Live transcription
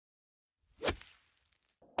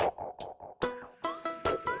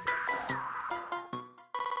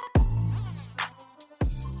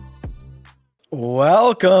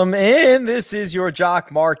Welcome in. This is your Jock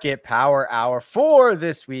Market Power Hour for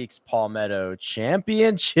this week's Palmetto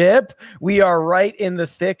Championship. We are right in the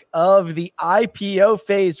thick of the IPO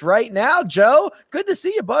phase right now. Joe, good to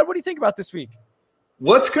see you, bud. What do you think about this week?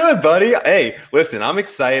 What's good, buddy? Hey, listen, I'm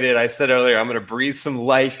excited. I said earlier, I'm going to breathe some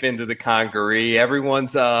life into the Congaree.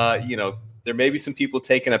 Everyone's, there may be some people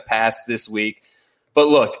taking a pass this week. But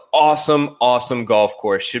look, awesome golf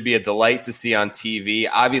course. Should be a delight to see on TV.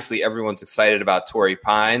 Obviously, everyone's excited about Torrey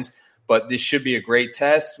Pines, but this should be a great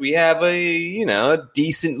test. We have a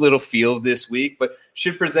decent little field this week, but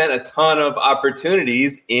should present a ton of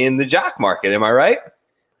opportunities in the jock market. Am I right?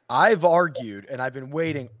 I've argued, and I've been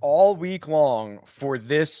waiting all week long for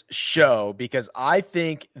this show because I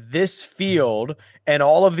think this field and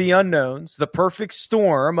all of the unknowns, the perfect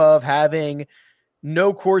storm of having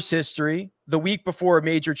no course history, the week before a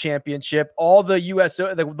major championship, all the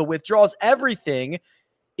USO, the withdrawals, everything,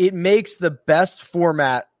 it makes the best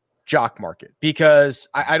format jock market because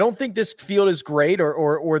I don't think this field is great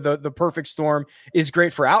or the perfect storm is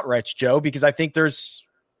great for outrights, Joe, because I think there's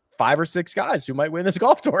 5 or 6 guys who might win this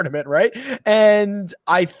golf tournament, right? And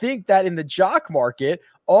I think that in the jock market,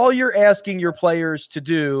 all you're asking your players to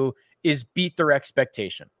do is beat their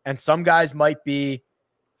expectation. And some guys might be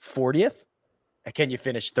 40th. Can you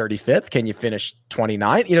finish 35th? Can you finish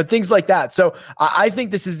 29th? Things like that. So I think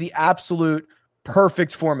this is the absolute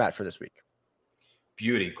perfect format for this week.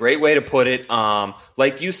 Beauty. Great way to put it.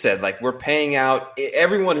 Like you said, we're paying out,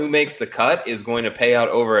 everyone who makes the cut is going to pay out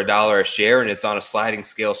over $1 a share, and it's on a sliding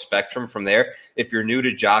scale spectrum from there. If you're new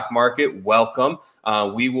to jock market, welcome.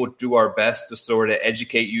 We will do our best to sort of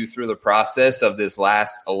educate you through the process of this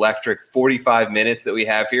last electric 45 minutes that we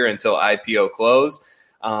have here until IPO close.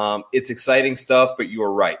 It's exciting stuff, but you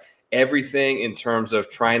are right. Everything in terms of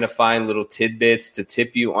trying to find little tidbits to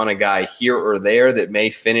tip you on a guy here or there that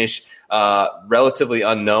may finish relatively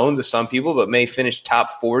unknown to some people, but may finish top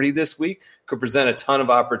 40 this week could present a ton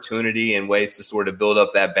of opportunity and ways to sort of build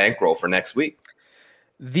up that bankroll for next week.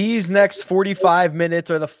 These next 45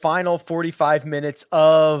 minutes are the final 45 minutes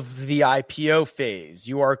of the IPO phase.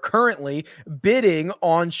 You are currently bidding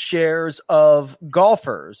on shares of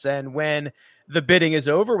golfers, and when the bidding is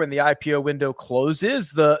over, when the IPO window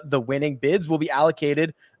closes, the winning bids will be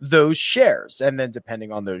allocated those shares. And then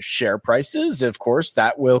depending on those share prices, of course,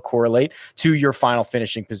 that will correlate to your final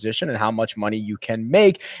finishing position and how much money you can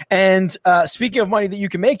make. And speaking of money that you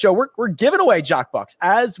can make, Joe, we're giving away Jock Bucks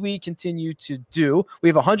as we continue to do. We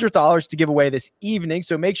have $100 to give away this evening.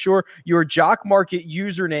 So make sure your Jock Market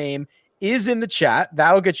username is in the chat.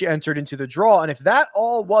 That'll get you entered into the draw. And if that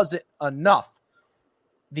all wasn't enough,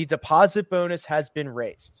 the deposit bonus has been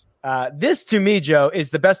raised. This, to me, Joe,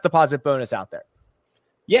 is the best deposit bonus out there.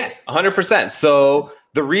 Yeah, 100%. So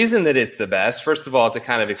the reason that it's the best, first of all, to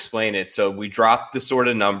kind of explain it, so we dropped the sort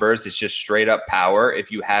of numbers. It's just straight up power. If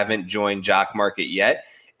you haven't joined Jock Market yet,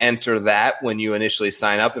 enter that when you initially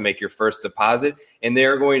sign up and make your first deposit, and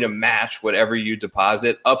they're going to match whatever you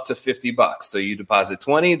deposit up to $50. So you deposit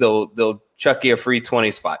 20, they'll chuck you a free 20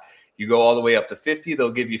 spot. You go all the way up to 50,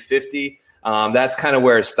 they'll give you 50. That's kind of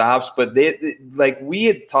where it stops. But they, like we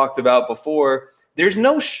had talked about before, there's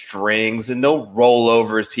no strings and no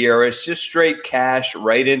rollovers here. It's just straight cash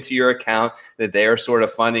right into your account that they are sort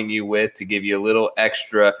of funding you with to give you a little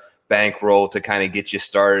extra bankroll to kind of get you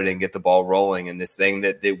started and get the ball rolling in this thing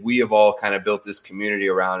that we have all kind of built this community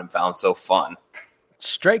around and found so fun.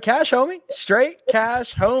 Straight cash, homie. Straight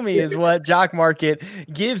cash, homie, is what Jock Market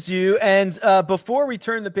gives you. And before we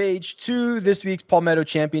turn the page to this week's Palmetto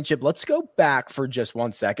Championship, let's go back for just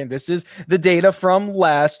 1 second. This is the data from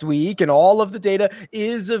last week, and all of the data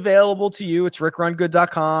is available to you. It's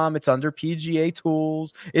rickrungood.com. It's under PGA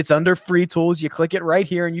Tools. It's under Free Tools. You click it right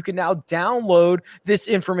here, and you can now download this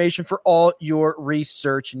information for all your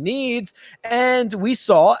research needs. And we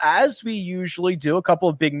saw, as we usually do, a couple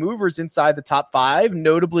of big movers inside the top 5.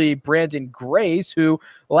 Notably Brandon Grace, who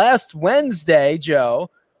last Wednesday, Joe,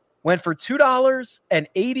 went for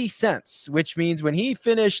 $2.80, which means when he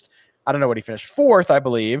finished, I don't know what he finished, 4th, I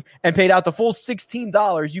believe, and paid out the full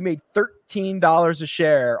 $16, you made $13 a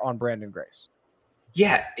share on Brandon Grace.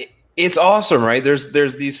 Yeah, it's awesome, right?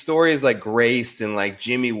 There's these stories like Grace and like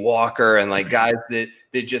Jimmy Walker and like guys that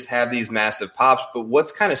just have these massive pops. But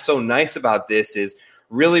what's kind of so nice about this is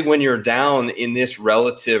really when you're down in this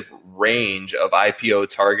relative range of IPO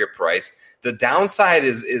target price, the downside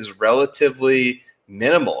is relatively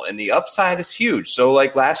minimal and the upside is huge. So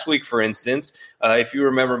like last week, for instance, if you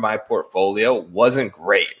remember, my portfolio wasn't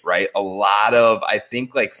great, right? A lot of, I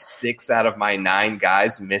think like 6 out of my 9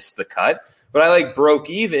 guys missed the cut. but I like broke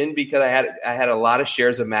even because I had a lot of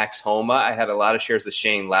shares of Max Homa. I had a lot of shares of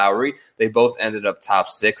Shane Lowry. They both ended up top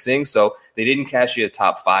sixing. So they didn't cash you a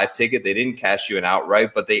top 5 ticket. They didn't cash you an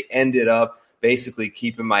outright, but they ended up basically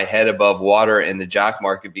keeping my head above water in the jock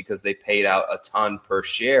market because they paid out a ton per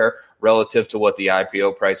share relative to what the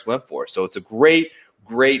IPO price went for. So it's a great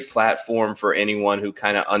platform for anyone who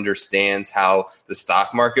kind of understands how the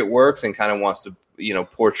stock market works and kind of wants to,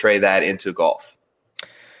 portray that into golf.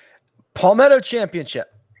 Palmetto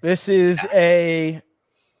Championship. This is a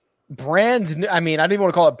brand new. I mean, I don't even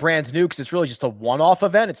want to call it brand new because it's really just a one-off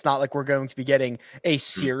event. It's not like we're going to be getting a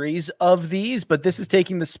series of these, but this is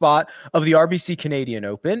taking the spot of the RBC Canadian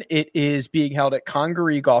Open. It is being held at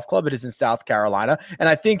Congaree Golf Club. It is in South Carolina. And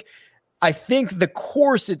I think the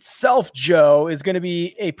course itself, Joe, is going to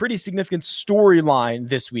be a pretty significant storyline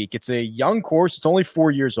this week. It's a young course. It's only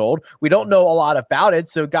 4 years old. We don't know a lot about it.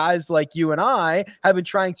 So guys like you and I have been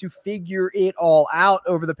trying to figure it all out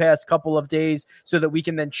over the past couple of days so that we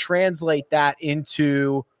can then translate that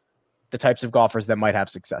into the types of golfers that might have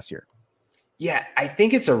success here. Yeah, I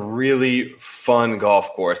think it's a really fun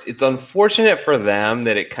golf course. It's unfortunate for them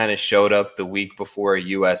that it kind of showed up the week before a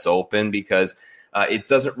U.S. Open because it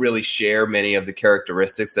doesn't really share many of the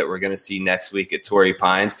characteristics that we're going to see next week at Torrey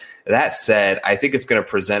Pines. That said, I think it's going to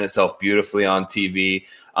present itself beautifully on TV.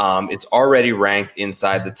 It's already ranked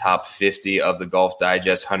inside the top 50 of the Golf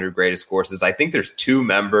Digest 100 greatest courses. I think there's 2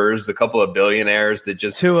 members, a couple of billionaires that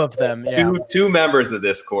just 2 of them, two members of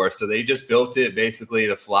this course. So they just built it basically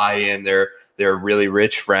to fly in their really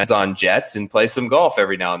rich friends on jets and play some golf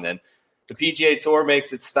every now and then. The PGA Tour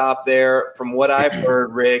makes its stop there. From what I've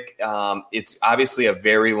heard, Rick, it's obviously a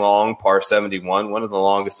very long par 71, one of the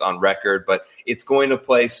longest on record, but it's going to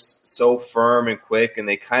play so firm and quick, and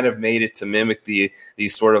they kind of made it to mimic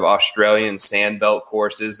these sort of Australian sandbelt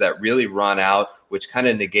courses that really run out, which kind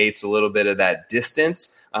of negates a little bit of that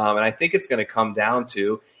distance. And I think it's going to come down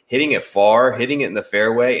to hitting it far, hitting it in the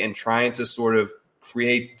fairway, and trying to sort of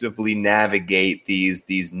creatively navigate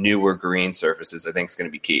these newer green surfaces. I think is going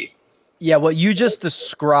to be key. Yeah, what you just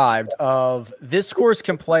described of this course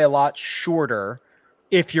can play a lot shorter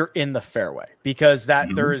if you're in the fairway because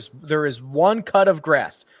there is one cut of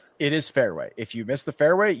grass. It is fairway. If you miss the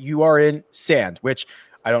fairway, you are in sand, which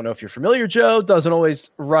I don't know if you're familiar, Joe, doesn't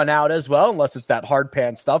always run out as well unless it's that hard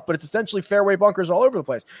pan stuff, but it's essentially fairway bunkers all over the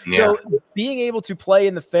place. Yeah. So being able to play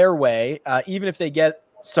in the fairway, even if they get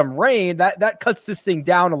some rain, that cuts this thing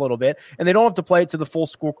down a little bit, and they don't have to play it to the full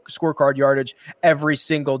scorecard yardage every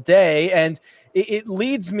single day. And it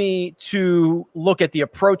leads me to look at the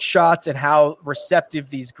approach shots and how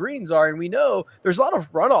receptive these greens are. And we know there's a lot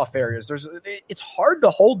of runoff areas. It's hard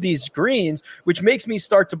to hold these greens, which makes me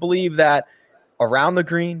start to believe that around the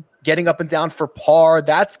green, getting up and down for par,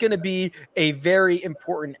 that's going to be a very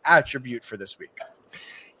important attribute for this week.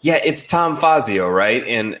 Yeah, it's Tom Fazio, right?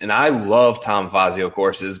 And I love Tom Fazio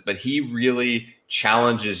courses, but he really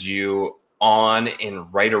challenges you on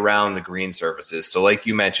and right around the green surfaces. So like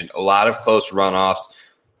you mentioned, a lot of close runoffs,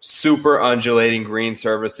 super undulating green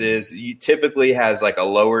surfaces. He typically has like a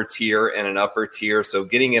lower tier and an upper tier. So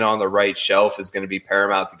getting it on the right shelf is going to be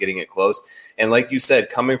paramount to getting it close. And like you said,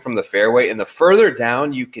 coming from the fairway, and the further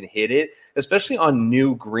down you can hit it, especially on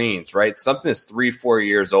new greens, right? Something that's 3-4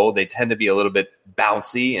 years old, they tend to be a little bit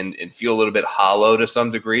bouncy and feel a little bit hollow to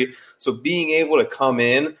some degree. So being able to come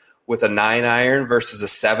in with a 9-iron versus a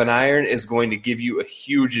 7-iron is going to give you a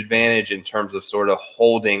huge advantage in terms of sort of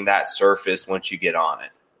holding that surface once you get on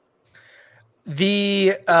it.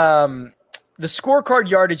 The scorecard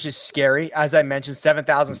yardage is scary. As I mentioned,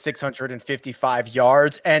 7,655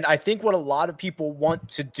 yards. And I think what a lot of people want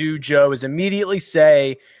to do, Joe, is immediately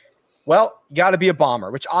say, well, you got to be a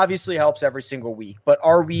bomber, which obviously helps every single week. But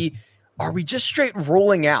are we just straight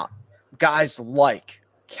rolling out guys like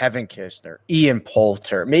Kevin Kisner, Ian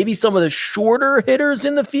Poulter, maybe some of the shorter hitters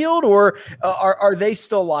in the field, or are they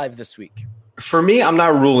still live this week? For me, I'm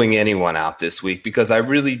not ruling anyone out this week because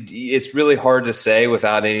it's really hard to say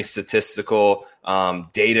without any statistical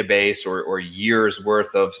database or years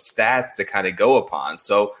worth of stats to kind of go upon.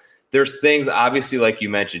 So there's things, obviously, like you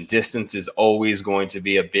mentioned, distance is always going to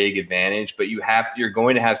be a big advantage, but you're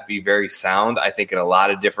going to have to be very sound, I think, in a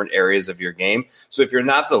lot of different areas of your game. So if you're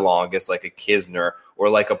not the longest, like a Kisner or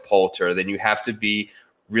like a Poulter, then you have to be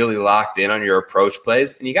really locked in on your approach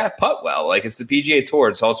plays, and you got to putt well. Like, it's the PGA Tour.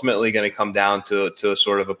 It's ultimately going to come down to a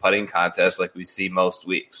sort of a putting contest like we see most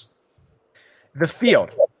weeks. The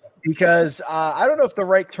field. because I don't know if the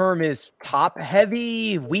right term is top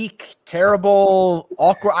heavy, weak, terrible,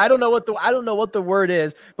 awkward. I don't know what the word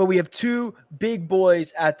is, but we have two big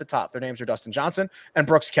boys at the top. Their names are Dustin Johnson and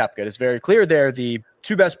Brooks Koepka. It's very clear they're the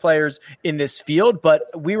two best players in this field, but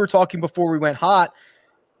we were talking before we went hot.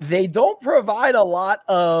 They don't provide a lot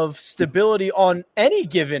of stability on any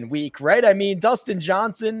given week, right? I mean, Dustin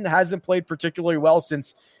Johnson hasn't played particularly well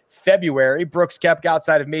since February. Brooks Koepka,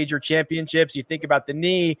 outside of major championships, you think about the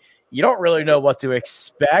knee, you don't really know what to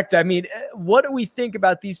expect. I mean, what do we think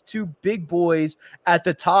about these two big boys at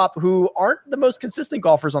the top who aren't the most consistent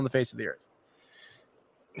golfers on the face of the earth?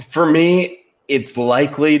 For me, it's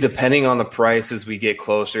likely, depending on the price as we get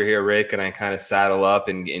closer here, Rick, and I kind of saddle up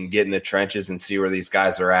and get in the trenches and see where these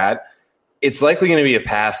guys are at, it's likely going to be a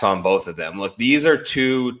pass on both of them. Look, these are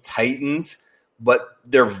two titans, but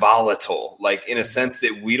they're volatile, like in a sense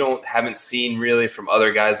that we haven't seen really from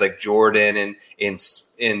other guys like Jordan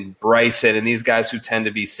and Bryson and these guys who tend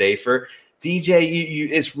to be safer. DJ,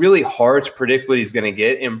 it's really hard to predict what he's going to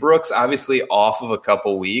get. And Brooks, obviously off of a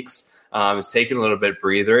couple weeks, is taking a little bit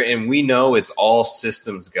breather, and we know it's all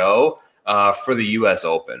systems go for the U.S.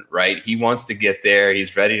 Open, right? He wants to get there.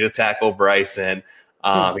 He's ready to tackle Bryson.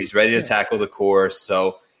 He's ready to tackle the course.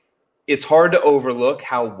 So it's hard to overlook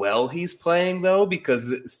how well he's playing, though,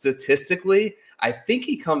 because statistically, I think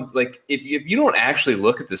he comes like if you don't actually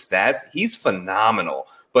look at the stats, he's phenomenal.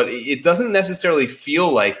 But it doesn't necessarily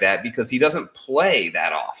feel like that because he doesn't play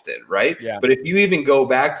that often, right? Yeah. But if you even go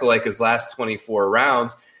back to like his last 24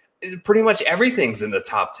 rounds, pretty much everything's in the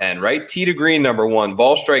top 10, right? Tee to green, number 1,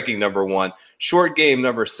 ball striking, number 1, short game,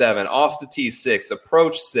 number 7, off the tee, 6,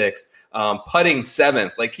 approach 6, putting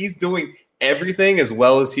 7th. Like he's doing everything as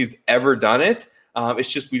well as he's ever done it. It's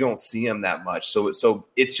just we don't see him that much. So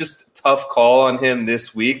it's just a tough call on him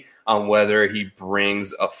this week on whether he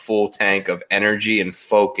brings a full tank of energy and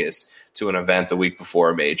focus to an event the week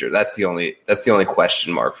before a major. That's the only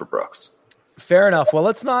question mark for Brooks. Fair enough. Well,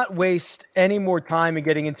 let's not waste any more time in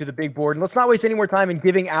getting into the big board. And let's not waste any more time in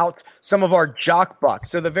giving out some of our Jock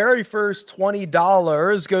Bucks. So the very first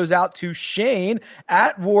 $20 goes out to Shane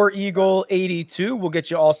at War Eagle 82. We'll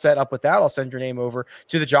get you all set up with that. I'll send your name over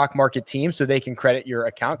to the Jock Market team so they can credit your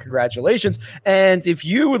account. Congratulations. And if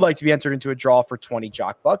you would like to be entered into a draw for 20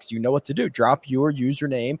 Jock Bucks, you know what to do. Drop your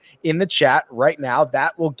username in the chat right now.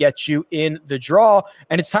 That will get you in the draw.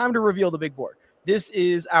 And it's time to reveal the big board. This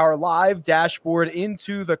is our live dashboard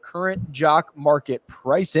into the current Jock Market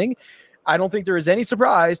pricing. I don't think there is any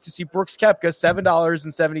surprise to see Brooks Koepka,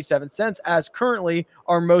 $7.77, as currently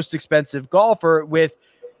our most expensive golfer, with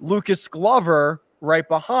Lucas Glover right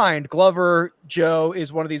behind. Glover, Joe,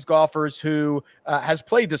 is one of these golfers who has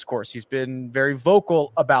played this course. He's been very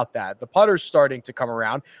vocal about that. The putter's starting to come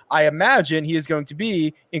around. I imagine he is going to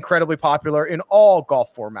be incredibly popular in all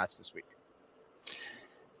golf formats this week.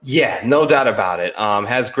 Yeah, no doubt about it.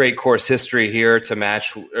 Has great course history here to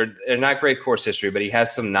match, or not great course history, but he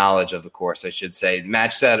has some knowledge of the course, I should say.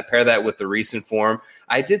 Match that, pair that with the recent form.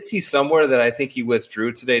 I did see somewhere that I think he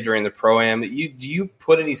withdrew today during the Pro-Am. Do you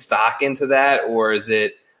put any stock into that, or is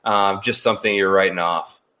it just something you're writing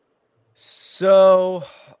off? So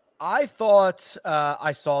I thought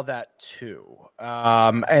I saw that too.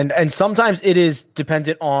 And sometimes it is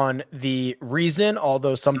dependent on the reason,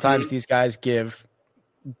 although sometimes these guys give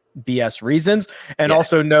BS reasons, and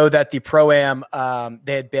also know that the Pro-Am,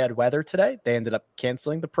 they had bad weather today. They ended up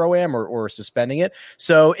canceling the Pro-Am or suspending it.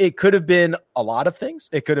 So it could have been a lot of things.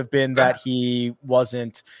 It could have been that he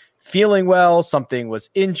wasn't feeling well, something was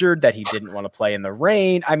injured, that he didn't want to play in the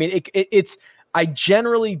rain. I mean, it's I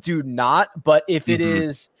generally do not, but if it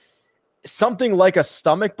is something like a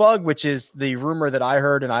stomach bug, which is the rumor that I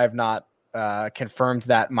heard, and I have not confirmed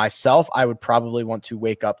that myself, I would probably want to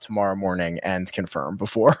wake up tomorrow morning and confirm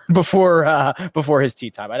before his tee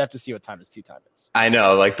time. I'd have to see what time his tee time is. I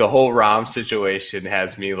know, like the whole Rahm situation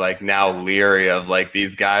has me like now leery of like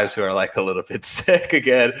these guys who are like a little bit sick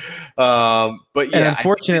again. But yeah, and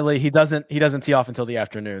unfortunately, he doesn't tee off until the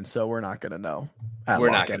afternoon, so we're not going to know. We're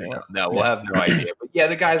not going to know. No, we'll have no idea. But yeah,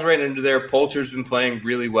 the guys right into there. Poulter's been playing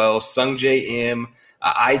really well. Sungjae Im,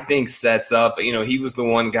 I think, sets up. You know, he was the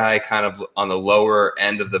one guy kind of on the lower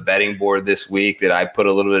end of the betting board this week that I put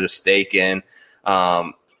a little bit of stake in.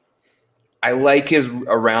 I like his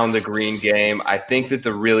around the green game. I think that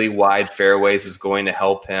the really wide fairways is going to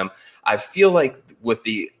help him. I feel like with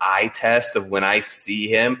the eye test of when I see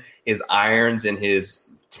him, his irons and his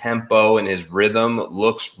tempo and his rhythm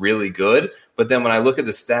looks really good. But then when I look at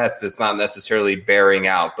the stats, it's not necessarily bearing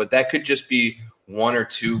out. But that could just be one or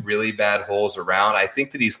two really bad holes around. I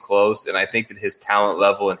think that he's close, and I think that his talent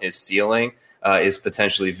level and his ceiling is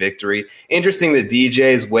potentially victory. Interesting that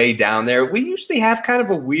DJ is way down there. We usually have kind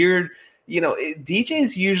of a weird, DJ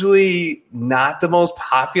is usually not the most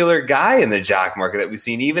popular guy in the jock market that we've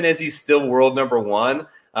seen, even as he's still world number one.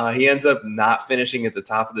 He ends up not finishing at the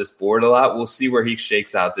top of this board a lot. We'll see where he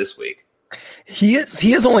shakes out this week. He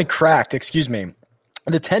has only cracked, the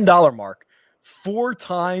 $10 mark 4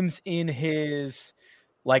 times in his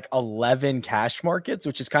 11 cash markets,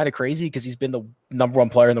 which is kind of crazy because he's been the number one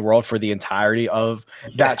player in the world for the entirety of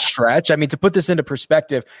that stretch. I mean, to put this into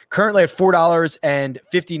perspective, currently at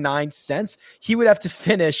 $4.59, he would have to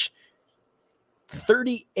finish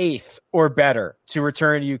 38th or better to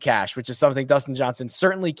return you cash, which is something Dustin Johnson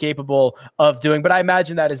certainly capable of doing. But I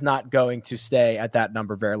imagine that is not going to stay at that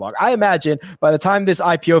number very long. I imagine by the time this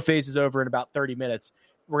IPO phase is over in about 30 minutes,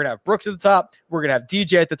 we're going to have Brooks at the top, we're going to have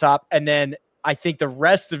DJ at the top, and then I think the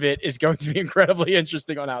rest of it is going to be incredibly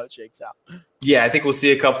interesting on how it shakes out. Yeah, I think we'll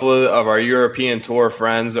see a couple of our European Tour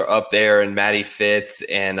friends are up there, and Matty Fitz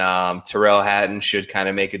and Tyrrell Hatton should kind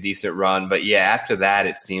of make a decent run. But yeah, after that,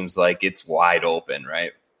 it seems like it's wide open,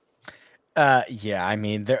 right? Yeah, I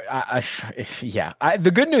mean,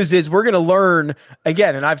 the good news is we're going to learn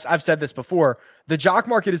again, and I've said this before. The jock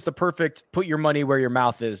market is the perfect put your money where your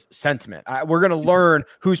mouth is sentiment. We're going to learn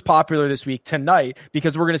who's popular this week tonight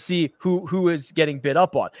because we're going to see who is getting bid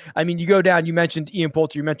up on. I mean, you go down, you mentioned Ian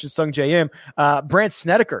Poulter, you mentioned Sung J M. Brandt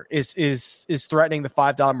Snedeker is threatening the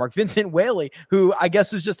 $5 mark. Vincent Whaley, who I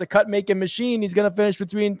guess is just a cut making machine, he's going to finish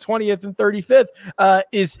between 20th and 35th,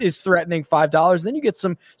 is threatening $5. Then you get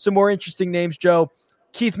some more interesting names, Joe.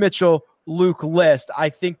 Keith Mitchell, Luke List. I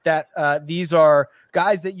think that these are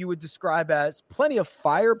guys that you would describe as plenty of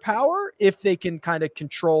firepower if they can kind of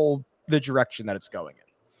control the direction that it's going in.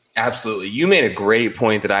 Absolutely. You made a great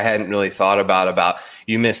point that I hadn't really thought about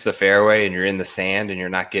you miss the fairway and you're in the sand and you're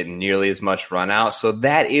not getting nearly as much run out. So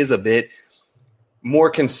that is a bit more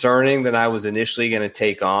concerning than I was initially going to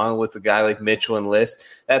take on with a guy like Mitchell and List.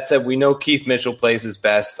 That said, we know Keith Mitchell plays his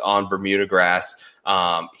best on Bermuda grass.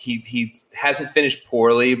 He hasn't finished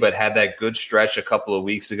poorly, but had that good stretch a couple of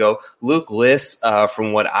weeks ago. Luke List,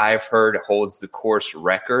 from what I've heard, holds the course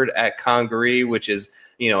record at Congaree, which is,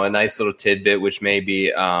 a nice little tidbit, which may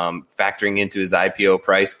be factoring into his IPO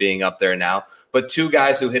price being up there now. But two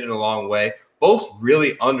guys who hit it a long way, both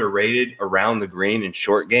really underrated around the green and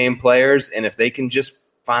short game players. And if they can just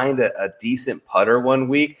find a decent putter one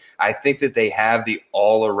week, I think that they have the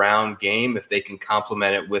all-around game if they can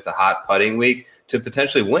complement it with a hot putting week to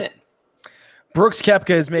potentially win. Brooks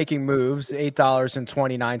Koepka is making moves,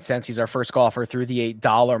 $8.29. He's our first golfer through the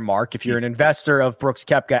 $8 mark. If you're an investor of Brooks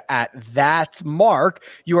Koepka at that mark,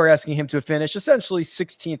 you are asking him to finish essentially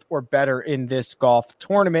 16th or better in this golf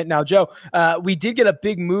tournament. Now, Joe, we did get a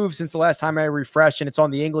big move since the last time I refreshed, and it's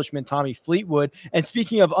on the Englishman, Tommy Fleetwood. And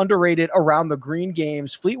speaking of underrated around the green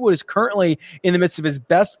games, Fleetwood is currently in the midst of his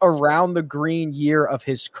best around the green year of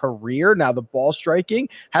his career. Now, the ball striking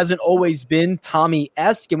hasn't always been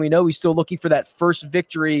Tommy-esque, and we know he's still looking for that first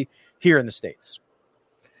victory here in the States.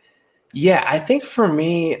 Yeah, I think for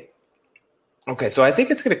me, so I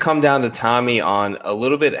think it's going to come down to Tommy on a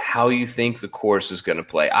little bit how you think the course is going to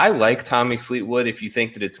play. I like Tommy Fleetwood if you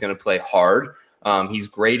think that it's going to play hard. He's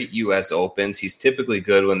great at U.S. Opens. He's typically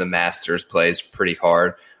good when the Masters plays pretty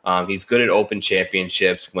hard. He's good at Open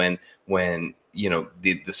Championships when the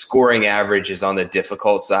scoring average is on the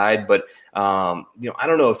difficult side, but I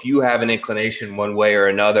don't know if you have an inclination one way or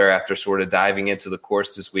another after sort of diving into the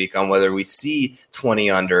course this week on whether we see 20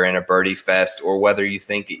 under in a birdie fest or whether you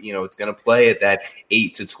think, it's going to play at that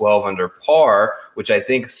 8 to 12 under par, which I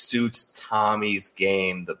think suits Tommy's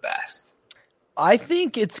game the best. I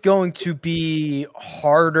think it's going to be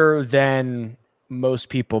harder than most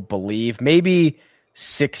people believe. Maybe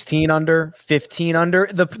 16 under, 15 under.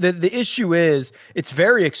 The issue is it's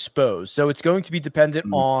very exposed. So it's going to be dependent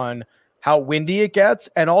on how windy it gets.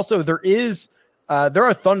 And also there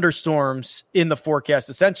are thunderstorms in the forecast,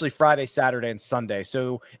 essentially Friday, Saturday, and Sunday.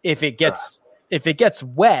 So if it gets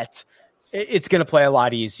wet, it's going to play a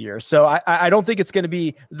lot easier. So I don't think it's going to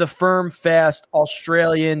be the firm, fast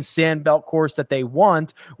Australian sandbelt course that they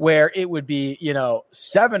want, where it would be,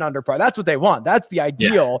 7 under par. That's what they want. That's the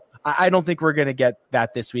ideal. Yeah. I don't think we're going to get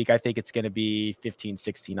that this week. I think it's going to be 15,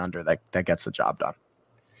 16 under that gets the job done.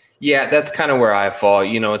 Yeah, that's kind of where I fall.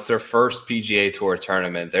 It's their first PGA Tour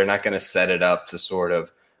tournament. They're not going to set it up to sort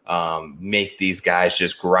of make these guys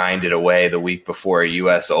just grind it away the week before a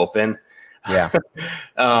U.S. Open. Yeah.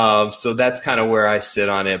 So that's kind of where I sit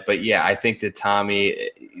on it. But yeah, I think that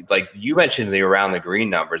Tommy, like you mentioned the around the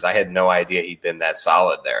green numbers, I had no idea he'd been that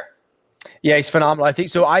solid there. Yeah, he's phenomenal. I think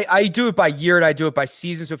so. I do it by year and I do it by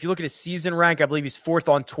season. So if you look at his season rank, I believe he's fourth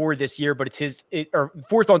on tour this year, but or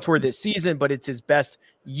fourth on tour this season, but it's his best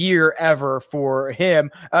year ever for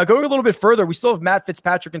him. Going a little bit further, we still have Matt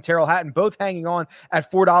Fitzpatrick and Tyrrell Hatton both hanging on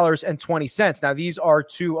at $4.20. Now, these are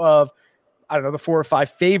two of, I don't know, the 4 or 5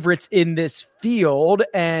 favorites in this field,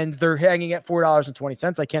 and they're hanging at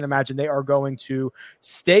 $4.20. I can't imagine they are going to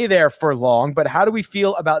stay there for long. But how do we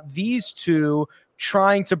feel about these two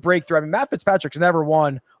trying to break through? I mean, Matt Fitzpatrick's never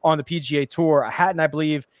won on the PGA Tour. Hatton, I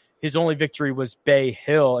believe his only victory was Bay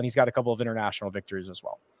Hill, and he's got a couple of international victories as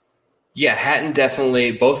well. Yeah, Hatton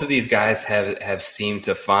definitely. Both of these guys have seemed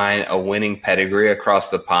to find a winning pedigree across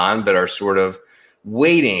the pond, but are sort of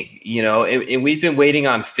waiting, and we've been waiting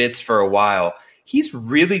on Fitz for a while. He's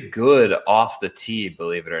really good off the tee,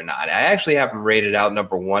 believe it or not. I actually have him rated out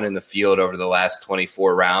number 1 in the field over the last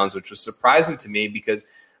 24 rounds, which was surprising to me because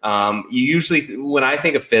you usually, when I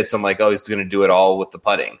think of Fitz, I'm like, oh, he's going to do it all with the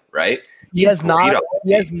putting, right? He has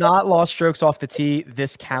not lost strokes off the tee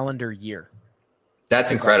this calendar year.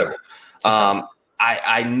 That's incredible.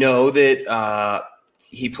 I know that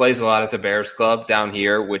he plays a lot at the Bears Club down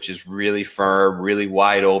here, which is really firm, really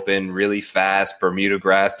wide open, really fast, Bermuda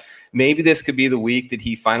grass. Maybe this could be the week that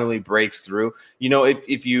he finally breaks through.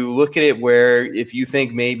 If you look at it if you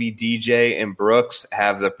think maybe DJ and Brooks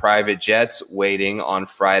have the private jets waiting on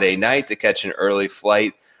Friday night to catch an early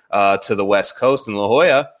flight to the West Coast in La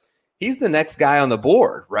Jolla, he's the next guy on the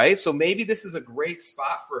board, right? So maybe this is a great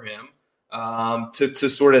spot for him to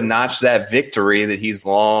sort of notch that victory that he's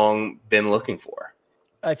long been looking for.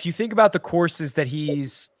 If you think about the courses that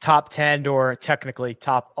he's top 10 or technically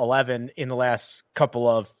top 11 in the last couple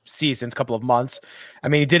of seasons, couple of months, I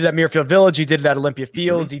mean, he did it at Muirfield Village. He did it at Olympia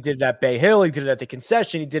Fields. He did it at Bay Hill. He did it at the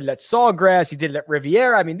Concession. He did it at Sawgrass. He did it at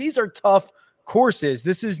Riviera. I mean, these are tough courses.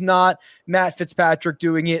 This is not Matt Fitzpatrick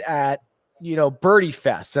doing it at, Birdie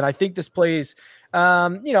Fest. And I think this plays,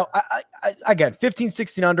 again, 15,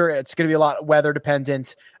 16 under, it's going to be a lot weather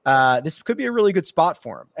dependent. This could be a really good spot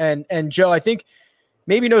for him. And Joe, I think,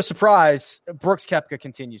 maybe no surprise, Brooks Koepka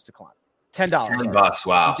continues to climb. $10. $10.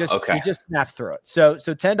 Wow. He just snapped through it. So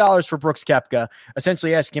 $10 for Brooks Koepka,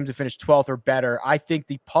 essentially asking him to finish 12th or better. I think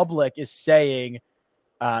the public is saying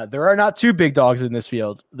there are not 2 big dogs in this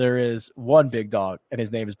field. There is 1 big dog, and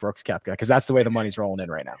his name is Brooks Koepka, because that's the way the money's rolling in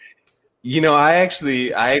right now. I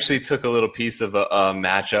actually took a little piece of a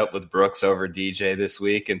matchup with Brooks over DJ this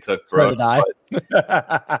week and took Brooks. So did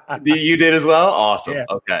I. You did as well? Awesome. Yeah.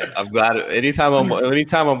 Okay. I'm glad. Anytime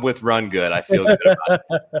I'm with Run Good, I feel good about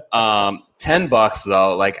it. $10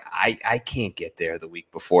 though, like I can't get there the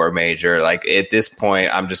week before a major. Like at this point,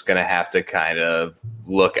 I'm just gonna have to kind of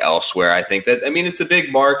look elsewhere. I think that, it's a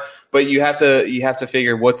big mark, but you have to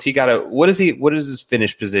figure what does his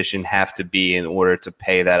finish position have to be in order to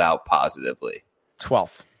pay that out positively?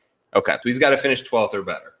 12th. Okay. So he's got to finish 12th or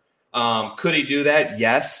better. Could he do that?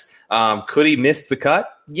 Yes. Could he miss the cut?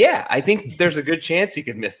 Yeah, I think there's a good chance he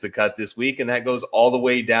could miss the cut this week, and that goes all the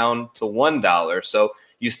way down to $1. So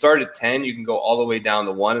you start at 10, you can go all the way down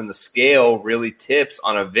to 1, and the scale really tips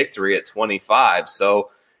on a victory at 25.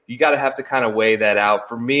 So you got to have to kind of weigh that out.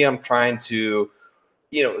 For me, I'm trying to,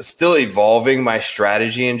 still evolving my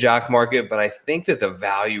strategy in Jock Market, but I think that the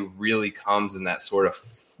value really comes in that sort of,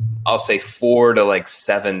 I'll say $4 to like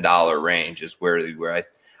 $7 range is where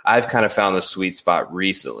I've kind of found the sweet spot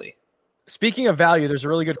recently. Speaking of value, there's a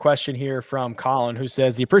really good question here from Colin, who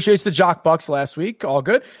says he appreciates the Jock Bucks last week. All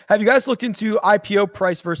good. Have you guys looked into IPO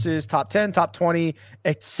price versus top 10, top 20,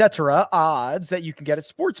 etc. odds that you can get at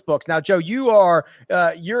sports books? Now, Joe, you are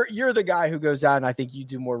you're the guy who goes out, and I think you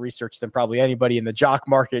do more research than probably anybody in the Jock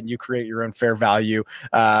Market, and you create your own fair value,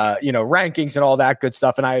 rankings and all that good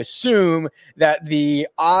stuff. And I assume that the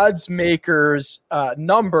odds makers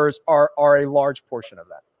numbers are a large portion of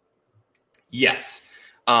that. Yes.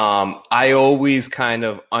 I always kind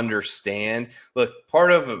of understand. Look,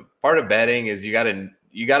 part of betting is you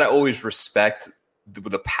gotta always respect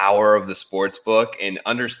the power of the sports book and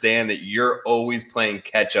understand that you're always playing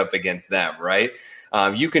catch up against them, right?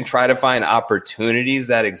 You can try to find opportunities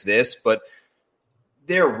that exist, but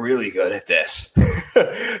they're really good at this.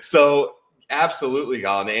 So absolutely,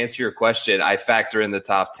 Colin, to answer your question, I factor in the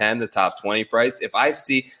top 10, the top 20 price. If I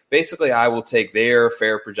see, basically, I will take their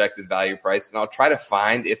fair projected value price, and I'll try to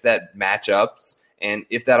find if that matchups and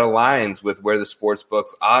if that aligns with where the sports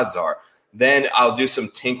book's odds are. Then I'll do some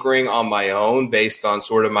tinkering on my own based on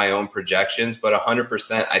sort of my own projections. But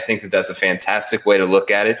 100%, I think that that's a fantastic way to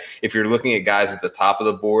look at it. If you're looking at guys at the top of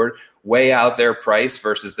the board, weigh out their price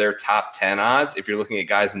versus their top 10 odds. If you're looking at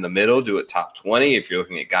guys in the middle, do it top 20. If you're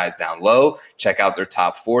looking at guys down low, check out their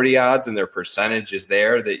top 40 odds and their percentages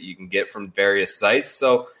there that you can get from various sites.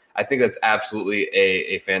 So I think that's absolutely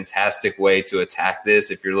a fantastic way to attack this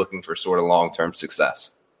if you're looking for sort of long-term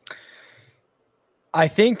success. I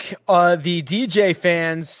think the DJ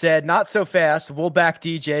fans said, not so fast. We'll back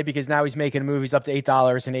DJ because now he's making movies up to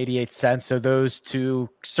 $8.88. So those two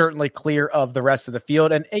certainly clear of the rest of the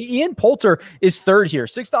field. And Ian Poulter is third here,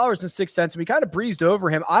 $6.06. We kind of breezed over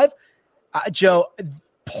him. Joe,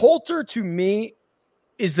 Poulter to me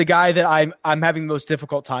is the guy that I'm having the most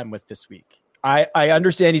difficult time with this week. I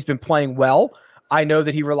understand he's been playing well. I know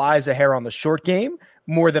that he relies a hair on the short game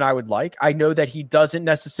more than I would like. I know that he doesn't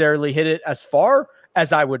necessarily hit it as far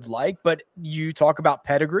as I would like, but you talk about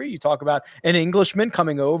pedigree, you talk about an Englishman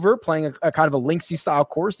coming over, playing a kind of a Linksy style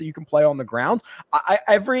course that you can play on the ground.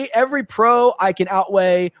 Every pro I can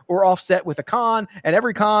outweigh or offset with a con, and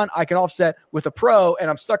every con I can offset with a pro, and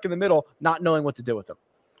I'm stuck in the middle, not knowing what to do with him.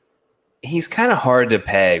 He's kind of hard to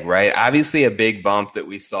peg, right? Obviously a big bump that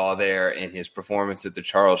we saw there in his performance at the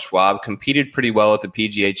Charles Schwab, competed pretty well at the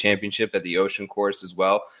PGA Championship at the Ocean Course as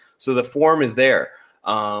well. So the form is there.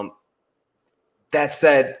 That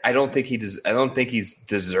said, I don't think he's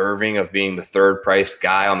deserving of being the third priced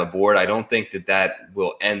guy on the board. I don't think that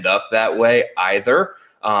will end up that way either.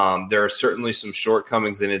 There are certainly some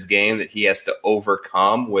shortcomings in his game that he has to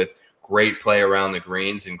overcome with great play around the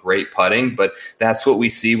greens and great putting, but that's what we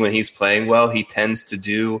see when he's playing well. He tends to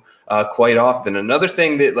do quite often. Another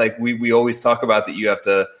thing that we always talk about that you have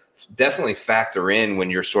to definitely factor in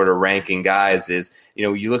when you're sort of ranking guys is,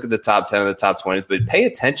 you look at the top 10 and the top 20s, but pay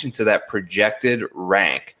attention to that projected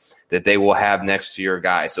rank that they will have next to your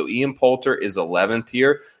guy. So Ian Poulter is 11th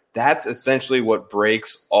here. That's essentially what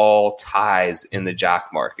breaks all ties in the jock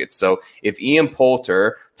market. So if Ian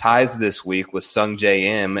Poulter ties this week with Sung Jae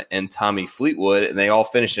Im and Tommy Fleetwood, and they all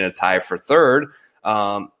finish in a tie for third,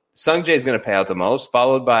 Sung Jae is going to pay out the most,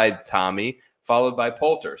 followed by Tommy, followed by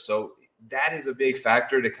Poulter. So that is a big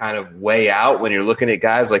factor to kind of weigh out when you're looking at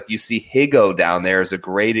guys like you see Higo down there is a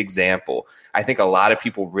great example. I think a lot of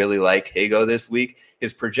people really like Higo this week.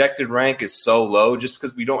 His projected rank is so low just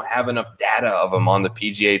because we don't have enough data of him on the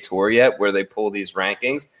PGA Tour yet where they pull these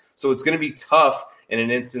rankings. So it's going to be tough in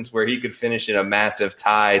an instance where he could finish in a massive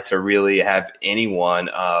tie to really have anyone,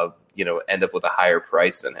 end up with a higher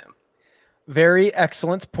price than him. Very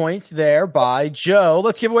excellent point there by Joe.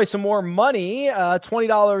 Let's give away some more money.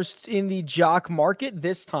 $20 in the jock market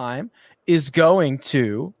this time is going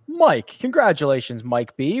to Mike. Congratulations,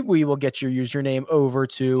 Mike B. We will get your username over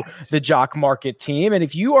to the jock market team. And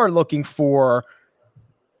if you are looking for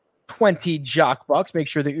 20 jock bucks, make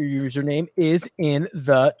sure that your username is in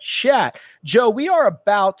the chat. Joe, we are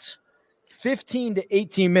about 15 to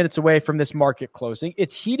 18 minutes away from this market closing.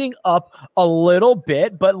 It's heating up a little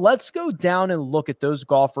bit, but let's go down and look at those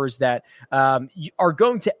golfers that are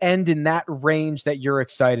going to end in that range that you're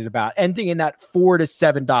excited about, ending in that $4 to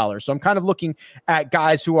 $7. So I'm kind of looking at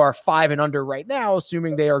guys who are 5 and under right now,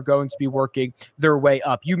 assuming they are going to be working their way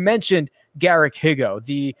up. You mentioned Garrick Higo,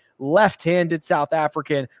 the left-handed South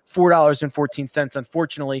African, $4.14.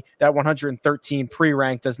 Unfortunately, that 113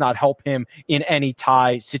 pre-rank does not help him in any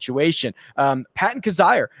tie situation. Patton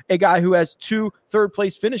Kizzire, a guy who has 2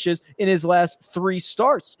 third-place finishes in his last 3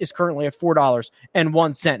 starts, is currently at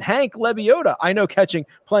 $4.01. Hank Lebioda, I know, catching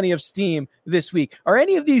plenty of steam this week. Are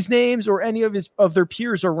any of these names or any of their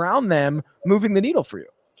peers around them moving the needle for you?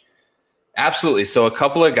 Absolutely. So a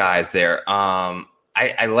couple of guys there.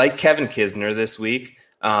 I like Kevin Kisner this week.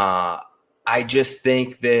 I just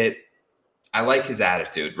think that I like his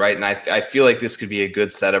attitude, right? And I feel like this could be a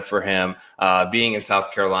good setup for him. Being in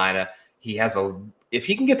South Carolina, if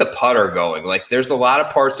he can get the putter going, there's a lot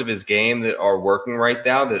of parts of his game that are working right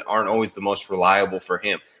now that aren't always the most reliable for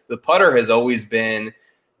him. The putter has always been,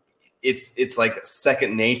 it's like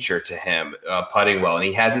second nature to him, putting well, and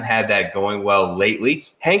he hasn't had that going well lately.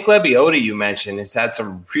 Hank Lebioda, you mentioned, has had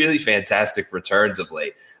some really fantastic returns of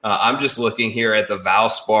late. I'm just looking here at the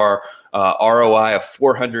Valspar ROI of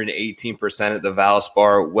 418% at the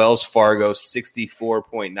Valspar, Wells Fargo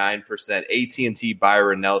 64.9%, AT&T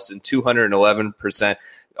Byron Nelson 211%.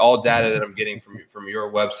 All data that I'm getting from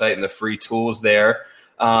your website and the free tools there.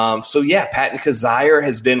 Patton Kizzire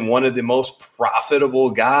has been one of the most profitable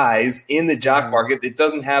guys in the jock market that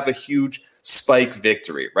doesn't have a huge spike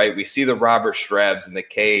victory, right? We see the Robert Strebs and the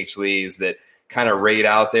KH Lees that kind of rate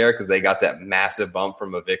out there because they got that massive bump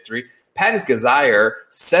from a victory. Patton Kizzire,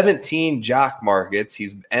 17 jock markets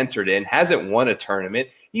he's entered in, hasn't won a tournament.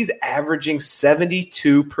 He's averaging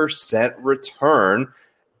 72% return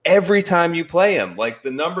every time you play him. Like,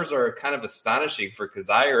 the numbers are kind of astonishing for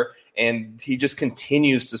Kizzire, and he just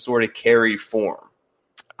continues to sort of carry form.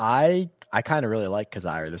 I kind of really like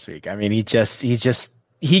Kizzire this week. I mean,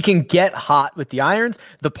 he can get hot with the irons.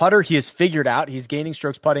 The putter he has figured out. He's gaining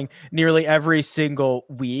strokes putting nearly every single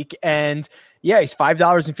week. And yeah, he's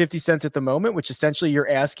 $5.50 at the moment, which essentially you're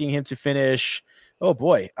asking him to finish,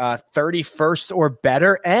 31st or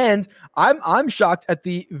better. And I'm shocked at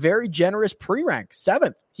the very generous pre-rank,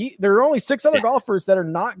 7th. There are only 6 other golfers that are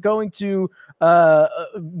not going to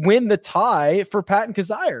win the tie for Patton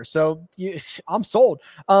Kizzire. So I'm sold.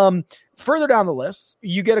 Further down the list,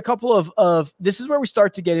 you get a couple of this is where we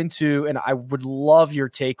start to get into, and I would love your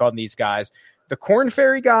take on these guys, the Korn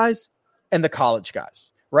Ferry guys and the college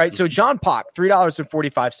guys, right? So John Pak,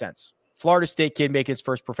 $3.45. Florida State kid making his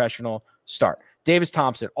first professional start. Davis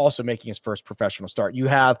Thompson also making his first professional start. You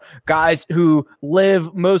have guys who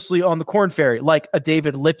live mostly on the Korn Ferry, like a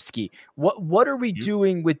David Lipsky. What are we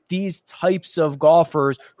doing with these types of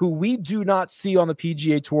golfers who we do not see on the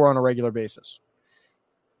PGA Tour on a regular basis?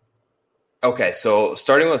 Okay, so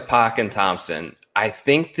starting with Pak and Thompson, I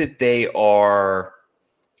think that they are,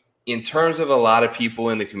 in terms of a lot of people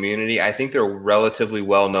in the community, I think they're relatively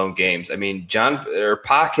well-known games. I mean,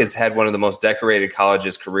 Pak has had one of the most decorated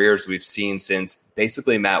colleges careers we've seen since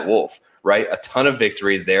basically Matt Wolff, right? A ton of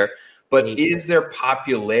victories there. But is their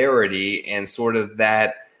popularity and sort of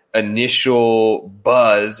that initial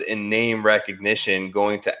buzz and name recognition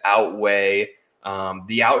going to outweigh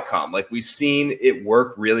the outcome? Like, we've seen it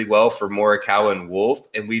work really well for Morikawa and Wolff,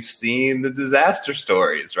 and we've seen the disaster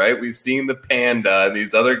stories, right? We've seen the Panda and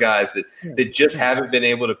these other guys that just haven't been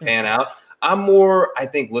able to pan out. I'm more, I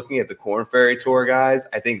think, looking at the Korn Ferry Tour guys.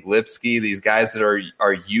 I think Lipsky, these guys that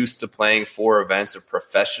are used to playing 4 events of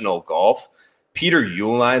professional golf. Peter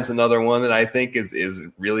Uihlein's another one that I think is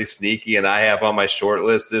really sneaky, and I have on my short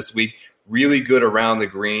list this week. Really good around the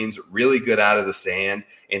greens, really good out of the sand,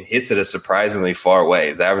 and hits it a surprisingly far way.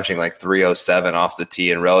 He's averaging like 307 off the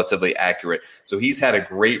tee and relatively accurate. So he's had a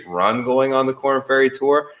great run going on the Korn Ferry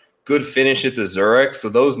Tour. Good finish at the Zurich. So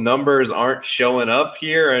those numbers aren't showing up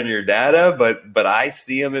here on your data, but I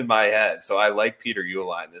see them in my head. So I like Peter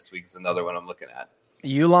Uihlein this week is another one I'm looking at.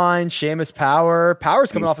 Uihlein, Seamus Power.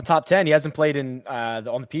 Power's coming off a top 10. He hasn't played on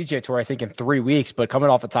the PGA Tour, I think, in 3 weeks, but coming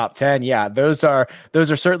off a top 10. Yeah, those are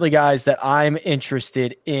certainly guys that I'm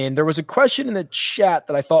interested in. There was a question in the chat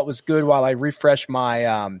that I thought was good while I refresh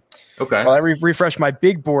my refresh my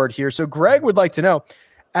big board here. So Greg would like to know,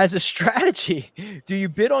 as a strategy, do you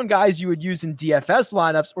bid on guys you would use in DFS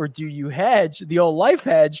lineups, or do you hedge, the old life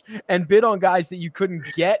hedge, and bid on guys that you couldn't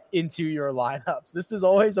get into your lineups? This is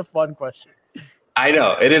always a fun question. I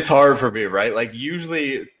know, and it's hard for me, right? Like,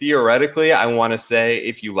 usually, theoretically, I want to say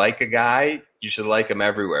if you like a guy, you should like him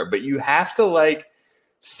everywhere. But you have to,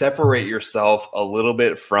 separate yourself a little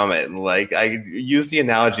bit from it. And, I use the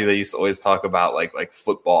analogy that I used to always talk about, like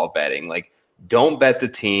football betting. Like, don't bet the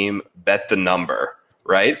team, bet the number,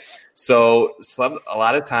 right? So a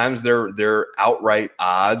lot of times their outright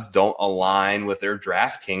odds don't align with their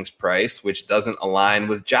DraftKings price, which doesn't align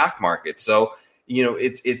with Jock Market. So,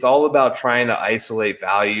 it's all about trying to isolate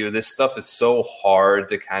value. This stuff is so hard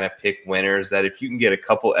to kind of pick winners that if you can get a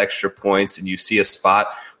couple extra points and you see a spot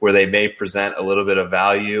where they may present a little bit of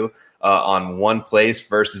value on one place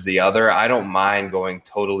versus the other, I don't mind going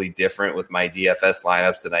totally different with my DFS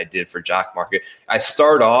lineups than I did for Jock Market. I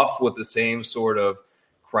start off with the same sort of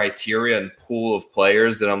criteria and pool of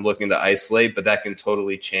players that I'm looking to isolate, but that can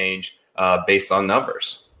totally change based on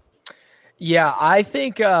numbers. Yeah, I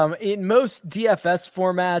think in most DFS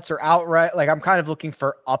formats or outright, I'm kind of looking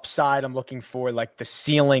for upside. I'm looking for the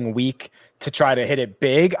ceiling week to try to hit it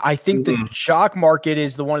big. I think the Jock Market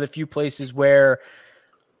is one of the few places where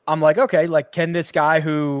I'm okay, can this guy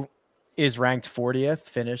who is ranked 40th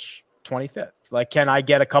finish 25th? Can I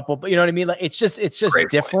get a couple? You know what I mean? It's just Great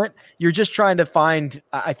different. Point. You're just trying to find,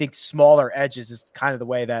 I think, smaller edges is kind of the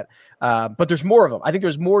way that. But there's more of them. I think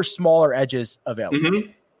there's more smaller edges available.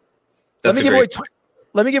 Mm-hmm. Let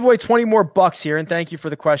me give away 20 more bucks here, and thank you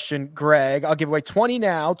for the question, Greg. I'll give away 20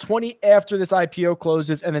 now, 20 after this IPO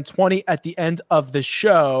closes, and then 20 at the end of the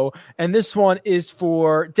show. And this one is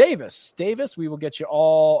for Davis. Davis, we will get you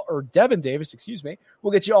all, or Devin Davis, excuse me.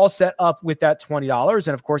 We'll get you all set up with that $20.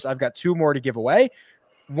 And, of course, I've got 2 more to give away.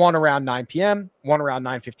 One around 9 p.m., one around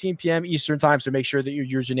 9:15 p.m. Eastern time. So make sure that your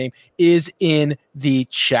username is in the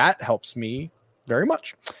chat. Helps me very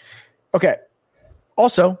much. Okay.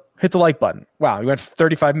 Also, hit the like button. Wow, we went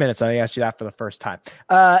 35 minutes. I asked you that for the first time.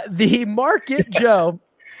 The Market Joe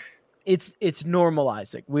it's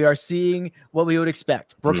normalizing. We are seeing what we would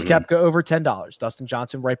expect. Brooks Koepka over $10. Dustin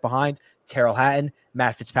Johnson right behind. Terrell Hatton,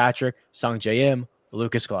 Matt Fitzpatrick, Sung J M,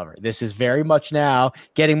 Lucas Glover. This is very much now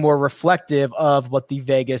getting more reflective of what the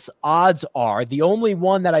Vegas odds are. The only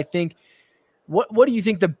one that I think, what do you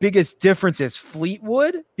think the biggest difference is?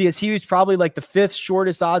 Fleetwood? Because he was probably like the 5th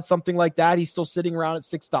shortest odds, something like that. He's still sitting around at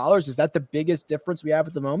 $6. Is that the biggest difference we have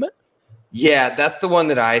at the moment? Yeah, that's the one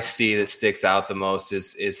that I see that sticks out the most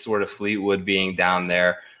is sort of Fleetwood being down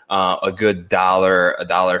there, a good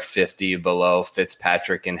 $1.50 below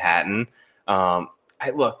Fitzpatrick and Hatton.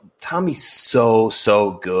 Look, Tommy's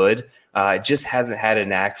so good. Just hasn't had a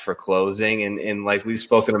knack for closing, and like we've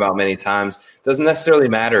spoken about many times, doesn't necessarily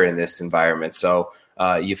matter in this environment. So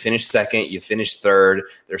you finish second, you finish third,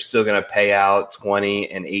 they're still going to pay out $20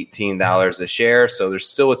 and $18 a share. So there's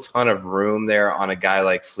still a ton of room there on a guy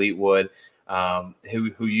like Fleetwood,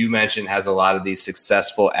 who you mentioned has a lot of these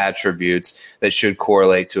successful attributes that should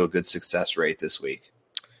correlate to a good success rate this week.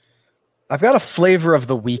 I've got a flavor of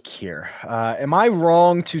the week here. Am I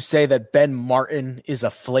wrong to say that Ben Martin is a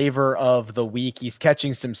flavor of the week? He's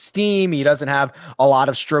catching some steam. He doesn't have a lot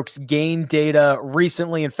of strokes gain data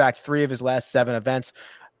recently. In fact, 3 of his last 7 events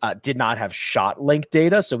did not have shot link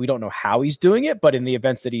data, so we don't know how he's doing it. But in the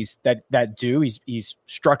events that he's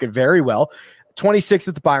struck it very well. 26th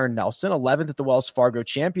at the Byron Nelson, 11th at the Wells Fargo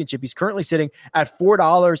Championship. He's currently sitting at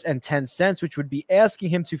 $4.10, which would be asking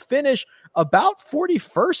him to finish about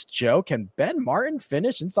 41st, Joe. Can Ben Martin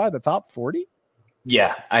finish inside the top 40?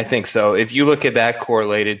 Yeah, I think so. If you look at that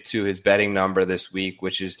correlated to his betting number this week,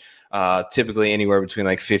 which is typically anywhere between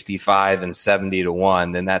like 55 and 70 to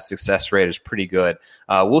 1, then that success rate is pretty good.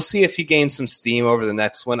 We'll see if he gains some steam over the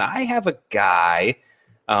next one. I have a guy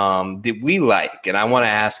that we like, and I want to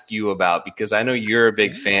ask you about, because I know you're a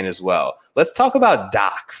big fan as well. Let's talk about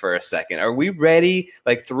Doc for a second. Are we ready?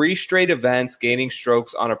 Like 3 straight events, gaining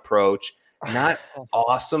strokes on approach, not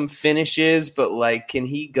awesome finishes, but like, can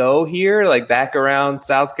he go here? Like back around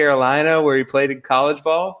South Carolina where he played in college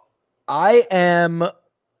ball?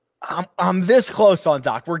 I'm this close on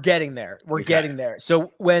Doc. We're getting there. Getting there.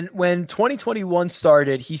 So when 2021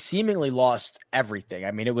 started, he seemingly lost everything.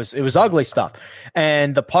 I mean, it was ugly stuff.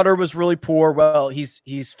 And the putter was really poor. Well,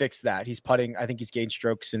 he's fixed that. He's putting, I think he's gained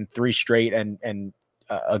strokes in 3 straight and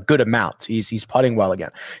a good amount. He's putting well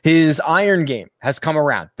again. His iron game has come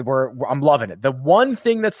around. I'm loving it. The one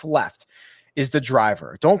thing that's left is the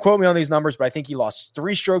driver. Don't quote me on these numbers, but I think he lost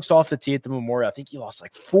 3 strokes off the tee at the Memorial. I think he lost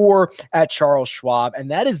like 4 at Charles Schwab,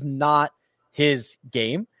 and that is not his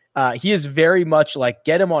game. He is very much like,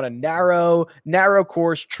 get him on a narrow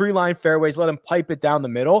course, tree line fairways, let him pipe it down the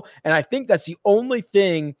middle. And I think that's the only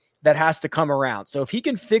thing that has to come around. So if he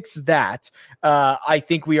can fix that, I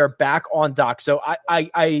think we are back on Doc. So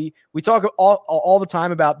we talk all the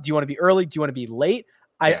time about, do you want to be early? Do you want to be late?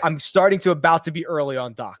 I'm starting to about to be early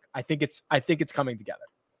on Doc. I think it's coming together.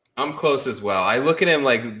 I'm close as well. I look at him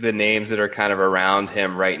like the names that are kind of around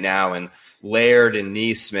him right now, and Laird and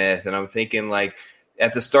Neesmith, and I'm thinking like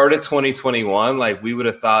at the start of 2021, like we would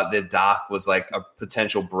have thought that Doc was like a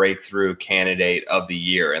potential breakthrough candidate of the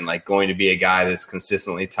year and like going to be a guy that's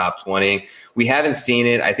consistently top 20. We haven't seen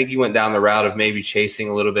it. I think he went down the route of maybe chasing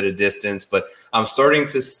a little bit of distance, but I'm starting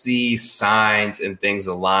to see signs and things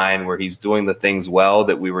align where he's doing the things well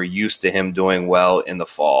that we were used to him doing well in the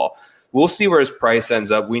fall. We'll see where his price ends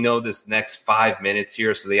up. We know this next 5 minutes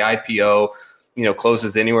here. So the IPO,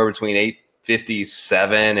 closes anywhere between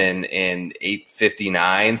 857 and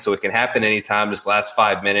 859. So it can happen anytime. This last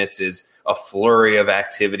 5 minutes is a flurry of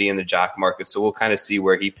activity in the jock market. So we'll kind of see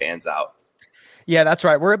where he pans out. Yeah, that's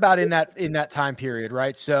right. We're about in that time period,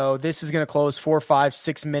 right? So this is going to close 4, 5,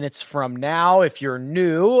 6 minutes from now. If you're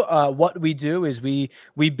new, what we do is we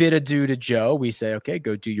bid adieu to Joe. We say, okay,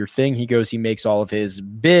 go do your thing. He goes, he makes all of his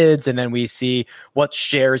bids, and then we see what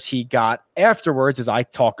shares he got afterwards as I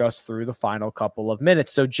talk us through the final couple of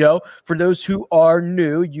minutes. So Joe, for those who are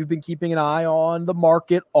new, you've been keeping an eye on the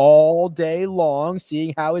market all day long,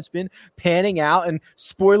 seeing how it's been panning out. And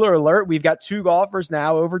spoiler alert, we've got 2 golfers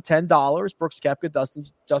now over $10. Brooks Koepka,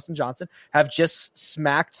 Dustin Johnson have just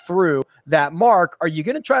smacked through that mark. Are you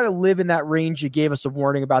going to try to live in that range? You gave us a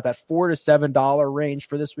warning about that $4 to $7 range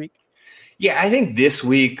for this week. Yeah, I think this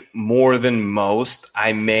week more than most,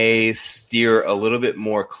 I may steer a little bit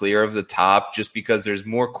more clear of the top just because there's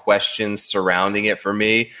more questions surrounding it for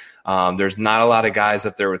me. There's not a lot of guys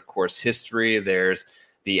up there with course history. There's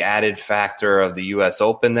the added factor of the U.S.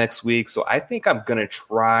 Open next week. So I think I'm going to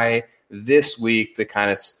try this week to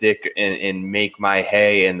kind of stick and make my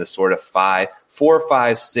hay in the sort of $4, $5,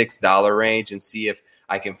 $6 range and see if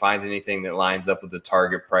I can find anything that lines up with the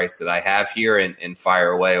target price that I have here and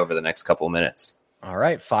fire away over the next couple of minutes. All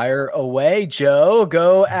right, fire away, Joe.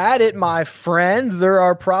 Go at it, my friend. There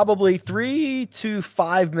are probably 3 to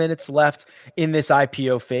 5 minutes left in this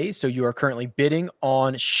IPO phase. So you are currently bidding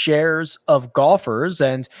on shares of golfers.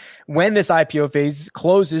 And when this IPO phase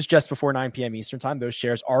closes just before 9 p.m. Eastern time, those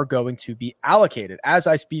shares are going to be allocated. As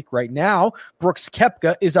I speak right now, Brooks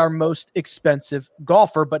Koepka is our most expensive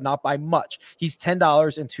golfer, but not by much. He's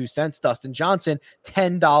 $10.02. Dustin Johnson,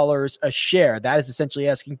 $10 a share. That is essentially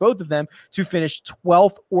asking both of them to finish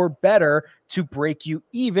 12th or better to break you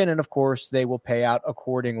even. And of course, they will pay out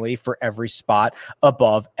accordingly for every spot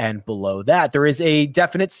above and below that. There is a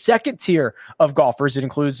definite second tier of golfers. It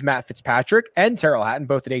includes Matt Fitzpatrick and Tyrrell Hatton,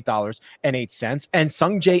 both at $8.08, and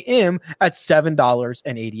Sungjae Im at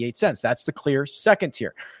 $7.88. That's the clear second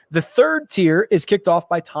tier. The third tier is kicked off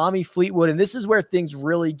by Tommy Fleetwood, and this is where things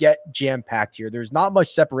really get jam-packed here. There's not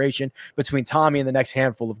much separation between Tommy and the next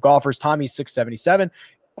handful of golfers. Tommy's $6.77.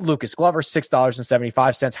 Lucas Glover,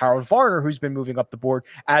 $6.75. Harold Varner, who's been moving up the board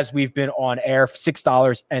as we've been on air,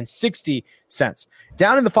 $6.60.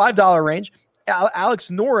 Down in the $5 range, Alex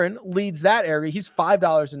Noren leads that area. He's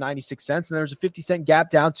 $5.96. And there's a 50-cent gap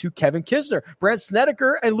down to Kevin Kisner. Brandt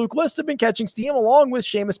Snedeker and Luke List have been catching steam along with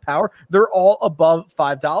Seamus Power. They're all above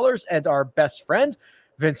 $5. And our best friend,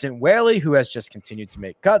 Vincent Whaley, who has just continued to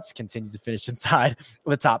make cuts, continues to finish inside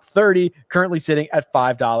the top 30, currently sitting at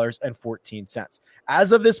 $5.14.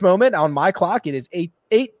 As of this moment on my clock, it is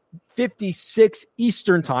 8:56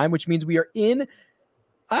 Eastern time, which means we are in,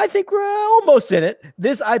 I think we're almost in it.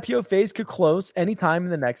 This IPO phase could close anytime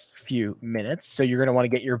in the next few minutes. So you're going to want to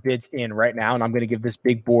get your bids in right now. And I'm going to give this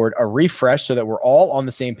big board a refresh so that we're all on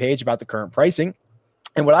the same page about the current pricing.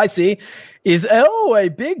 And what I see is, a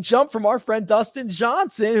big jump from our friend Dustin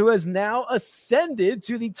Johnson, who has now ascended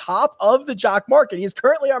to the top of the jock market. He is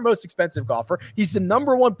currently our most expensive golfer. He's the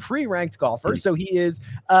number one pre-ranked golfer. So he is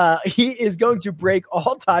going to break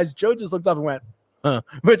all ties. Joe just looked up and went,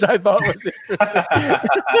 which I thought was interesting.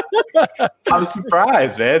 I'm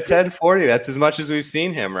surprised, man. 1040. That's as much as we've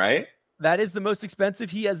seen him, right? That is the most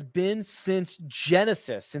expensive he has been since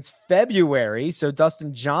Genesis, since February. So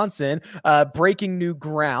Dustin Johnson breaking new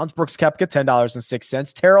ground. Brooks Koepka,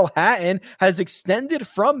 $10.06. Tyrrell Hatton has extended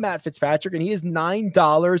from Matt Fitzpatrick, and he is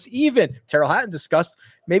 $9 even. Tyrrell Hatton discussed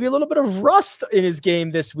maybe a little bit of rust in his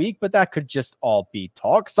game this week, but that could just all be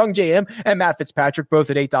talk. Sungjae Im and Matt Fitzpatrick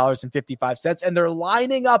both at $8.55, and they're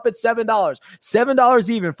lining up at $7. $7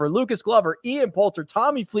 even for Lucas Glover, Ian Poulter,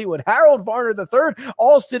 Tommy Fleetwood, Harold Varner III,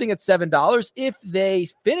 all sitting at $7. If they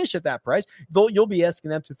finish at that price, you'll be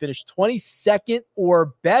asking them to finish 22nd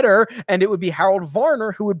or better, and it would be Harold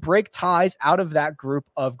Varner who would break ties out of that group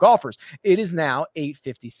of golfers. It is now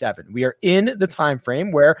 8:57. We are in the time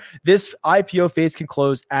frame where this IPO phase can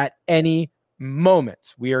close at any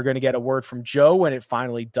moment. We are going to get a word from Joe when it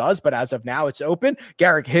finally does, but as of now, it's open.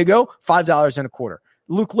 Garrick Higo, $5.25.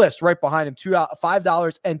 Luke List right behind him,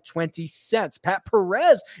 $5.20. Pat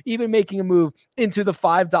Perez even making a move into the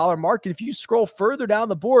 $5 market. If you scroll further down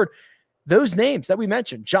the board, those names that we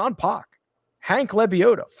mentioned, John Pock, Hank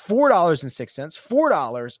Lebioda, $4.06,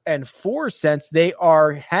 $4.04. They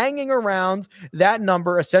are hanging around that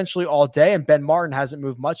number essentially all day, and Ben Martin hasn't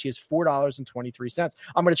moved much. He has $4.23.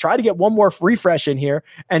 I'm going to try to get one more refresh in here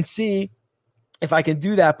and see if I can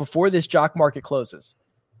do that before this jock market closes.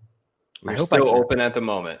 We're still open at the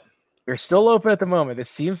moment. We're still open at the moment. This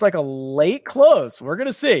seems like a late close. We're going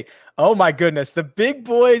to see. Oh, my goodness. The big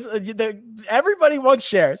boys, everybody wants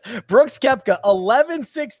shares. Brooks Koepka,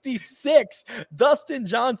 $11.66. Dustin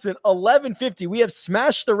Johnson, $11.50. We have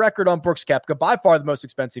smashed the record on Brooks Koepka, by far the most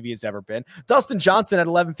expensive he has ever been. Dustin Johnson at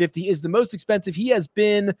 $11.50 is the most expensive he has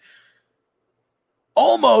been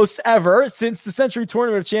almost ever since the Century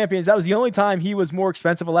Tournament of Champions. That was the only time he was more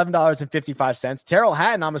expensive, $11.55. Tyrrell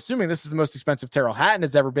Hatton, I'm assuming this is the most expensive Tyrrell Hatton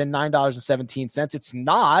has ever been, $9.17. It's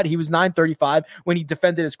not. He was $9.35 when he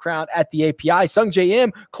defended his crown at the API. Sungjae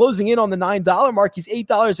Im closing in on the $9 mark. He's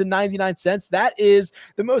 $8.99. That is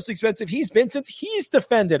the most expensive he's been since he's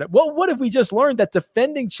defended. Well, what if we just learned that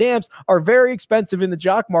defending champs are very expensive in the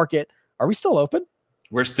jock market? Are we still open?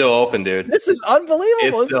 We're still open, dude. This is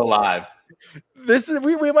unbelievable. It's still live.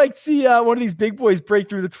 We might see one of these big boys break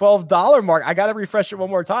through the $12 mark. I got to refresh it one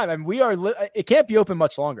more time. I mean, it can't be open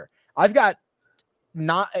much longer. I've got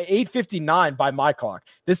not 8:59 by my clock.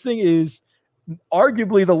 This thing is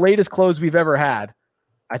arguably the latest close we've ever had.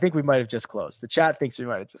 I think we might have just closed. The chat thinks we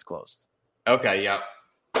might have just closed. Okay. Yep.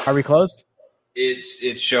 Are we closed?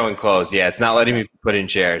 It's showing closed. Yeah. It's not letting me put in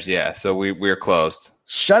shares. Yeah. So we're closed.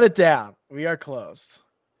 Shut it down. We are closed.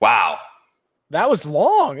 Wow. That was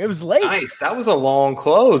long. It was late. Nice. That was a long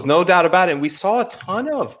close, no doubt about it. And we saw a ton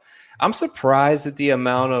of – I'm surprised at the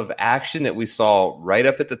amount of action that we saw right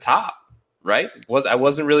up at the top, right? I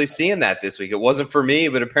wasn't really seeing that this week. It wasn't for me,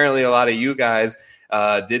 but apparently a lot of you guys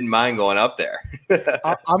didn't mind going up there.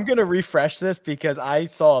 I'm going to refresh this because I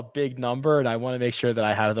saw a big number, and I want to make sure that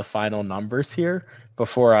I have the final numbers here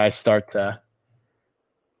before I start to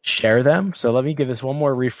share them. So let me give this one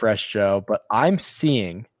more refresh, Joe. But I'm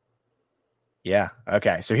seeing – yeah.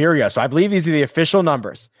 Okay. So here we go. So I believe these are the official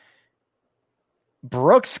numbers.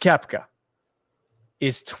 Brooks Koepka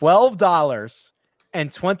is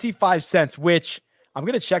 $12.25, which I'm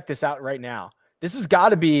going to check this out right now. This has got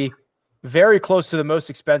to be very close to the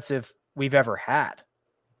most expensive we've ever had.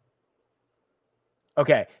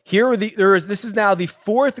 Okay. This is now the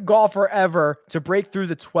fourth golfer ever to break through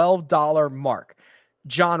the $12 mark.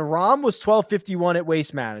 Jon Rahm was $12.51 at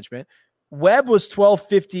Waste Management. Webb was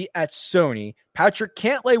 $12.50 at Sony. Patrick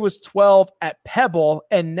Cantlay was $12 at Pebble.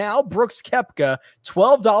 And now Brooks Koepka,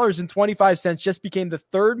 $12.25, just became the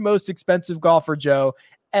third most expensive golfer, Joe,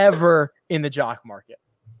 ever in the jock market.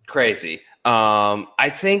 Crazy.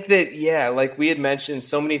 I think that, like we had mentioned,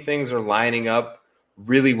 so many things are lining up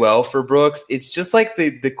really well for Brooks. It's just like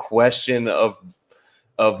the question of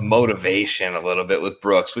motivation a little bit with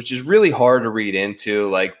Brooks, which is really hard to read into,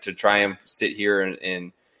 like to try and sit here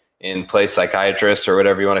and play psychiatrist or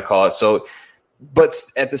whatever you want to call it. So, but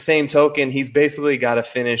at the same token, he's basically got to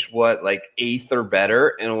finish like 8th or better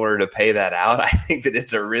in order to pay that out. I think that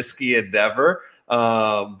it's a risky endeavor.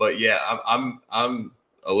 But yeah, I'm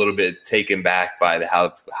a little bit taken back by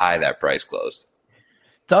how high that price closed.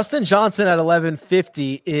 Dustin Johnson at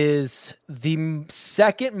 $11.50 is the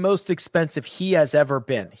second most expensive he has ever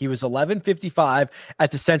been. He was $11.55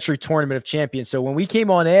 at the Century Tournament of Champions. So when we came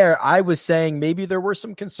on air, I was saying maybe there were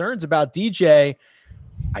some concerns about DJ.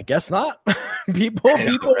 I guess not. People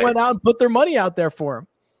went out and put their money out there for him.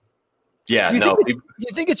 Yeah, do you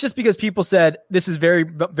think it's just because people said this is very,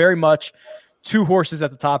 very much two horses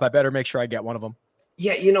at the top? I better make sure I get one of them.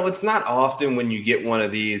 Yeah, it's not often when you get one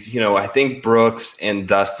of these, I think Brooks and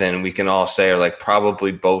Dustin, we can all say, are like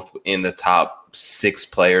probably both in the top 6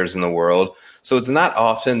 players in the world. So it's not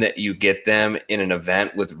often that you get them in an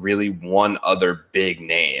event with really one other big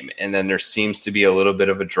name. And then there seems to be a little bit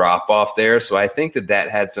of a drop off there. So I think that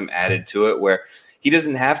had some added to it where he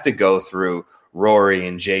doesn't have to go through Rory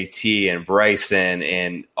and JT and Bryson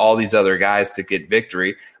and all these other guys to get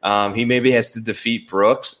victory. He maybe has to defeat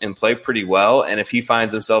Brooks and play pretty well. And if he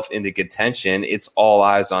finds himself into contention, it's all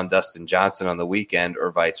eyes on Dustin Johnson on the weekend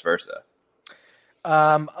or vice versa.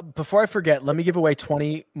 Before I forget, let me give away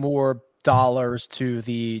 $20 more to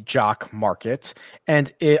the jock market.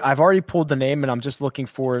 And I've already pulled the name and I'm just looking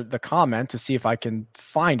for the comment to see if I can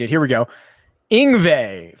find it. Here we go.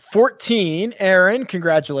 Ingve 14. Aaron,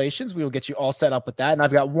 congratulations. We will get you all set up with that. And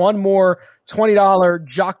I've got one more $20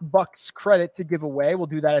 Jock Bucks credit to give away. We'll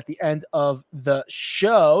do that at the end of the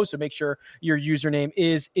show. So make sure your username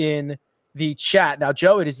is in the chat. Now,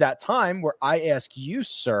 Joe, it is that time where I ask you,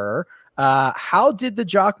 sir, how did the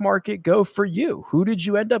jock market go for you? Who did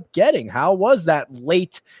you end up getting? How was that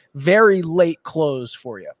very late close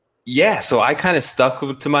for you? Yeah, so I kind of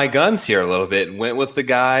stuck to my guns here a little bit and went with the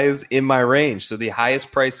guys in my range. So the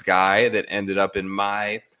highest priced guy that ended up in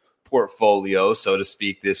my portfolio, so to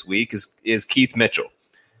speak, this week is Keith Mitchell.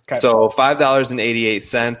 Okay. So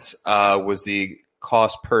 $5.88 was the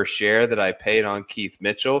cost per share that I paid on Keith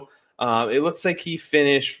Mitchell. It looks like he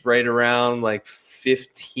finished right around like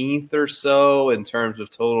 15th or so in terms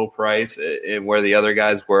of total price and where the other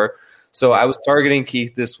guys were. So I was targeting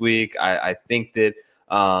Keith this week. I think that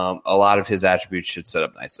a lot of his attributes should set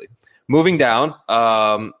up nicely. Moving down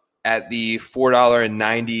at the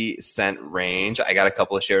 $4.90 range, I got a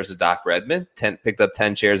couple of shares of Doc Redman, picked up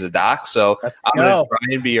 10 shares of Doc. So I'm going to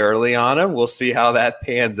try and be early on him. We'll see how that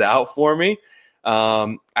pans out for me.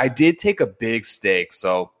 I did take a big stake.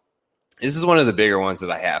 So this is one of the bigger ones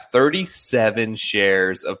that I have. 37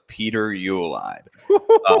 shares of Peter Uihlein.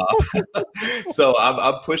 So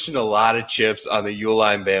I'm pushing a lot of chips on the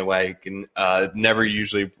Uihlein bandwagon. Never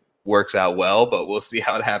usually works out well, but we'll see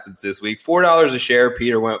how it happens this week. $4 a share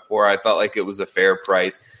Peter went for. I felt like it was a fair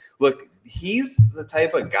price. Look, he's the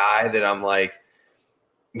type of guy that I'm like,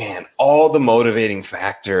 man, all the motivating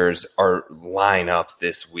factors are line up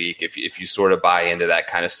this week if you sort of buy into that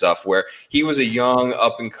kind of stuff, where he was a young,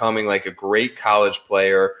 up-and-coming, like a great college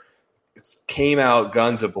player, came out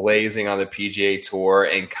guns a-blazing on the PGA Tour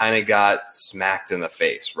and kind of got smacked in the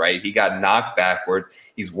face, right? He got knocked backwards.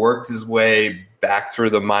 He's worked his way back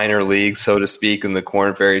through the minor leagues, so to speak, in the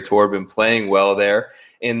Korn Ferry Tour, been playing well there.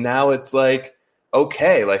 And now it's like,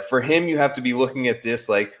 okay. Like for him, you have to be looking at this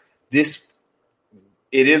like this.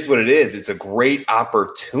 It is what it is. It's a great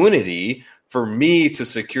opportunity for me to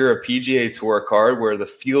secure a PGA Tour card where the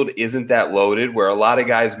field isn't that loaded, where a lot of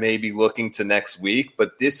guys may be looking to next week,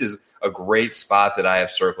 but this is a great spot that I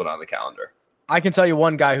have circled on the calendar. I can tell you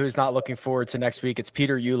one guy who's not looking forward to next week. It's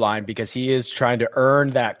Peter Uihlein, because he is trying to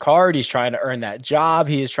earn that card. He's trying to earn that job.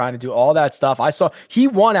 He is trying to do all that stuff. I saw he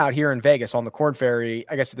won out here in Vegas on the Corn Ferry.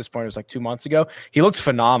 I guess at this point it was like 2 months ago. He looked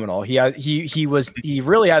phenomenal. He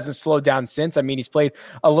really hasn't slowed down since. I mean, he's played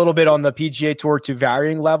a little bit on the PGA Tour to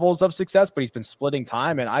varying levels of success, but he's been splitting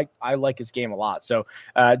time, and I like his game a lot. So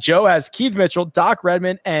Joe has Keith Mitchell, Doc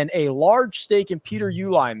Redman, and a large stake in Peter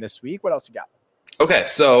Uihlein this week. What else you got? Okay,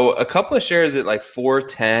 so a couple of shares at like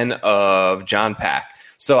 410 of John Pack.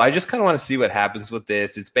 So I just kind of want to see what happens with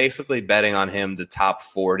this. It's basically betting on him to top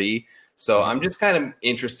 40. So I'm just kind of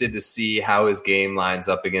interested to see how his game lines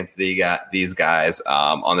up against these guys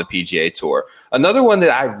on the PGA Tour. Another one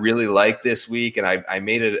that I really like this week, and I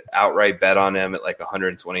made an outright bet on him at like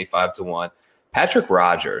 125 to 1, Patrick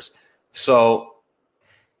Rodgers. So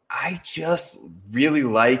I just really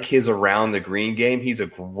like his around the green game. He's a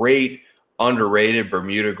great underrated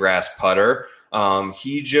Bermuda grass putter.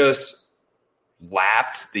 He just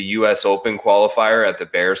lapped the U.S. Open qualifier at the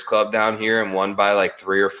Bears Club down here and won by like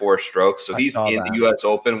 3 or 4 strokes. So he's in the U.S.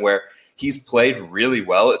 Open, where he's played really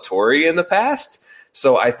well at Torrey in the past.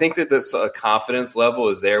 So I think that this confidence level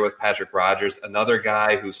is there with Patrick Rodgers, another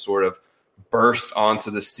guy who sort of burst onto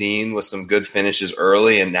the scene with some good finishes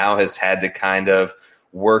early and now has had to kind of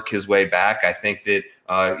work his way back. I think that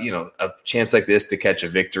a chance like this to catch a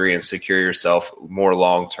victory and secure yourself more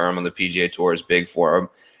long-term on the PGA Tour is big for him.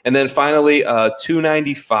 And then finally,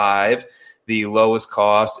 295, the lowest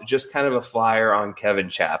cost, just kind of a flyer on Kevin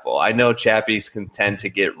Chappell. I know Chappies can tend to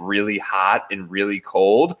get really hot and really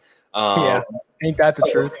cold. I think that's the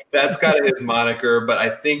truth. That's kind of his moniker. But I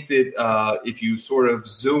think that if you sort of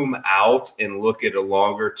zoom out and look at a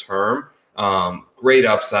longer term, great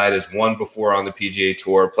upside, has won before on the PGA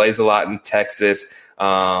Tour, plays a lot in Texas.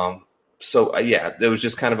 There was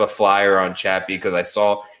just kind of a flyer on Chappie because I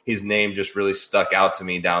saw his name just really stuck out to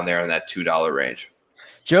me down there in that $2 range.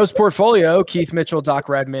 Joe's portfolio: Keith Mitchell, Doc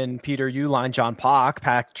Redman, Peter Uihlein, John Pock,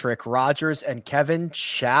 Patrick Rodgers, and Kevin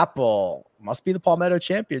Chappell. Must be the Palmetto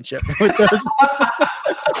Championship with those.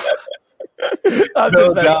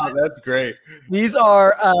 No doubt. That's great. These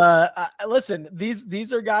are listen,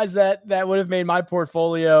 these are guys that would have made my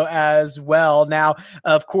portfolio as well. Now,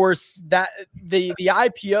 of course, that the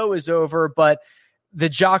IPO is over, but the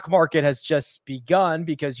jock market has just begun,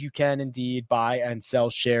 because you can indeed buy and sell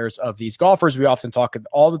shares of these golfers. We often talk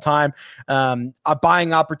all the time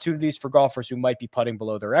buying opportunities for golfers who might be putting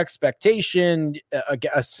below their expectation,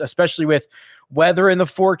 especially with weather in the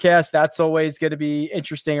forecast. That's always going to be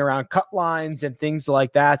interesting around cut lines and things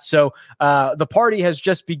like that. So the party has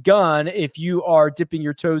just begun if you are dipping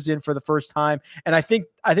your toes in for the first time. And I think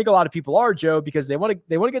a lot of people are, Joe, because they want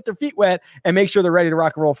to get their feet wet and make sure they're ready to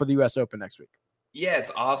rock and roll for the US Open next week. Yeah,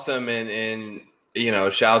 it's awesome. And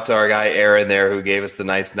shout out to our guy Aaron there, who gave us the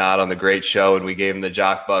nice nod on the great show, and we gave him the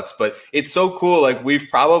Jock Bucks. But it's so cool. Like, we've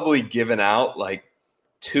probably given out like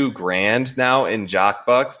 $2,000 now in Jock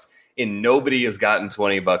Bucks, and nobody has gotten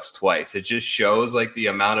 $20 twice. It just shows like the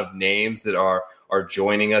amount of names that are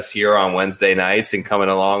joining us here on Wednesday nights and coming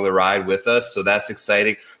along the ride with us. So that's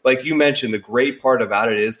exciting. Like you mentioned, the great part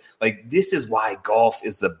about it is, like, this is why golf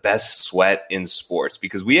is the best sweat in sports,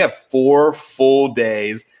 because we have 4 full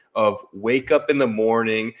days of wake up in the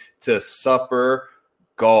morning to supper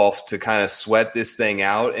golf to kind of sweat this thing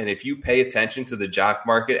out. And if you pay attention to the jock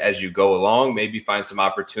market as you go along, maybe find some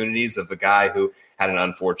opportunities of a guy who had an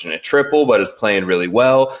unfortunate triple but is playing really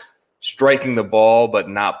well, striking the ball but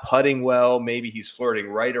not putting well. Maybe he's flirting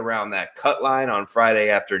right around that cut line on Friday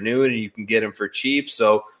afternoon, and you can get him for cheap.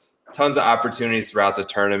 So tons of opportunities throughout the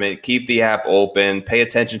tournament. Keep the app open. Pay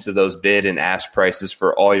attention to those bid and ask prices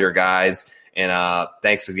for all your guys. And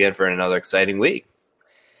thanks again for another exciting week.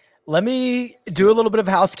 Let me do a little bit of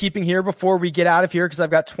housekeeping here before we get out of here, because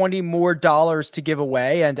I've got $20 more to give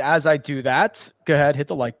away. And as I do that, go ahead, hit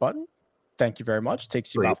the like button. Thank you very much. It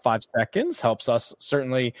takes you about 5 seconds. Helps us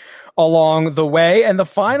certainly along the way. And the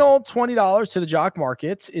final $20 to the jock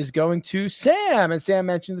markets is going to Sam. And Sam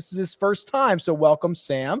mentioned this is his first time. So welcome,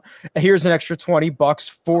 Sam. And here's an extra $20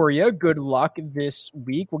 for you. Good luck this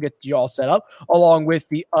week. We'll get you all set up along with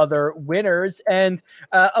the other winners. And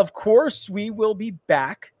of course, we will be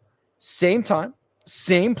back same time,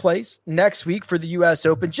 same place next week for the US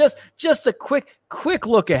Open. Just a quick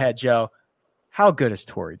look ahead, Joe. How good is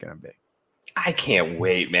Torrey going to be? I can't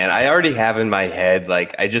wait, man. I already have in my head,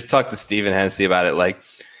 like, I just talked to Stephen Hensey about it, like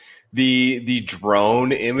the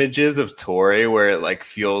drone images of Torrey where it like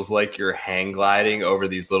feels like you're hang gliding over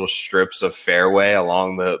these little strips of fairway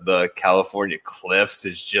along the California cliffs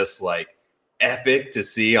is just like epic to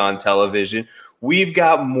see on television. We've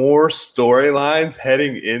got more storylines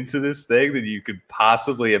heading into this thing than you could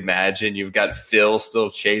possibly imagine. You've got Phil still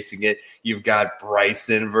chasing it. You've got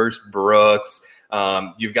Bryson versus Brooks.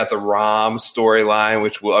 You've got the Rahm storyline,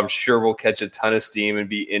 which I'm sure will catch a ton of steam and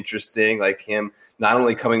be interesting. Like him not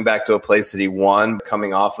only coming back to a place that he won, but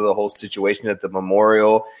coming off of the whole situation at the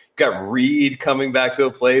Memorial. You've got Reed coming back to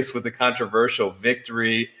a place with a controversial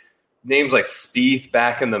victory. Names like Spieth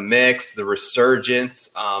back in the mix, the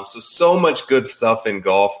resurgence. So much good stuff in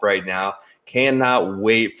golf right now. Cannot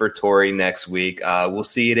wait for Torrey next week. We'll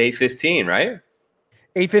see you at 8:15, right?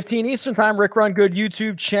 8:15 Eastern Time, Rick Run Good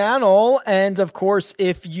YouTube channel. And of course,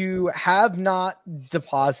 if you have not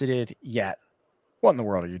deposited yet, what in the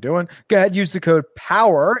world are you doing? Go ahead, use the code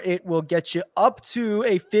POWER. It will get you up to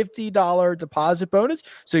a $50 deposit bonus.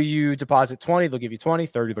 So you deposit 20, they'll give you 20,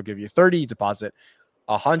 30, they'll give you 30. You deposit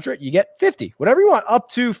 100, you get 50, whatever you want, up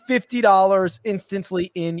to $50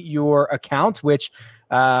 instantly in your account, which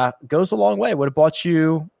goes a long way. Would have bought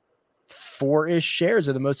you 4-ish shares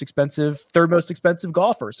of the third most expensive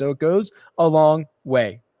golfer. So it goes a long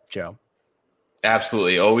way, Joe.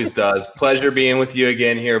 Absolutely. Always does. Pleasure being with you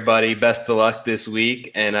again here, buddy. Best of luck this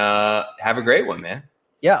week and have a great one, man.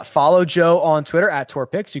 Yeah. Follow Joe on Twitter at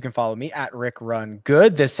TorPix. You can follow me at Rick Run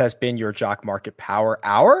Good. This has been your Jock Market Power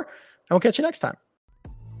Hour. And we'll catch you next time.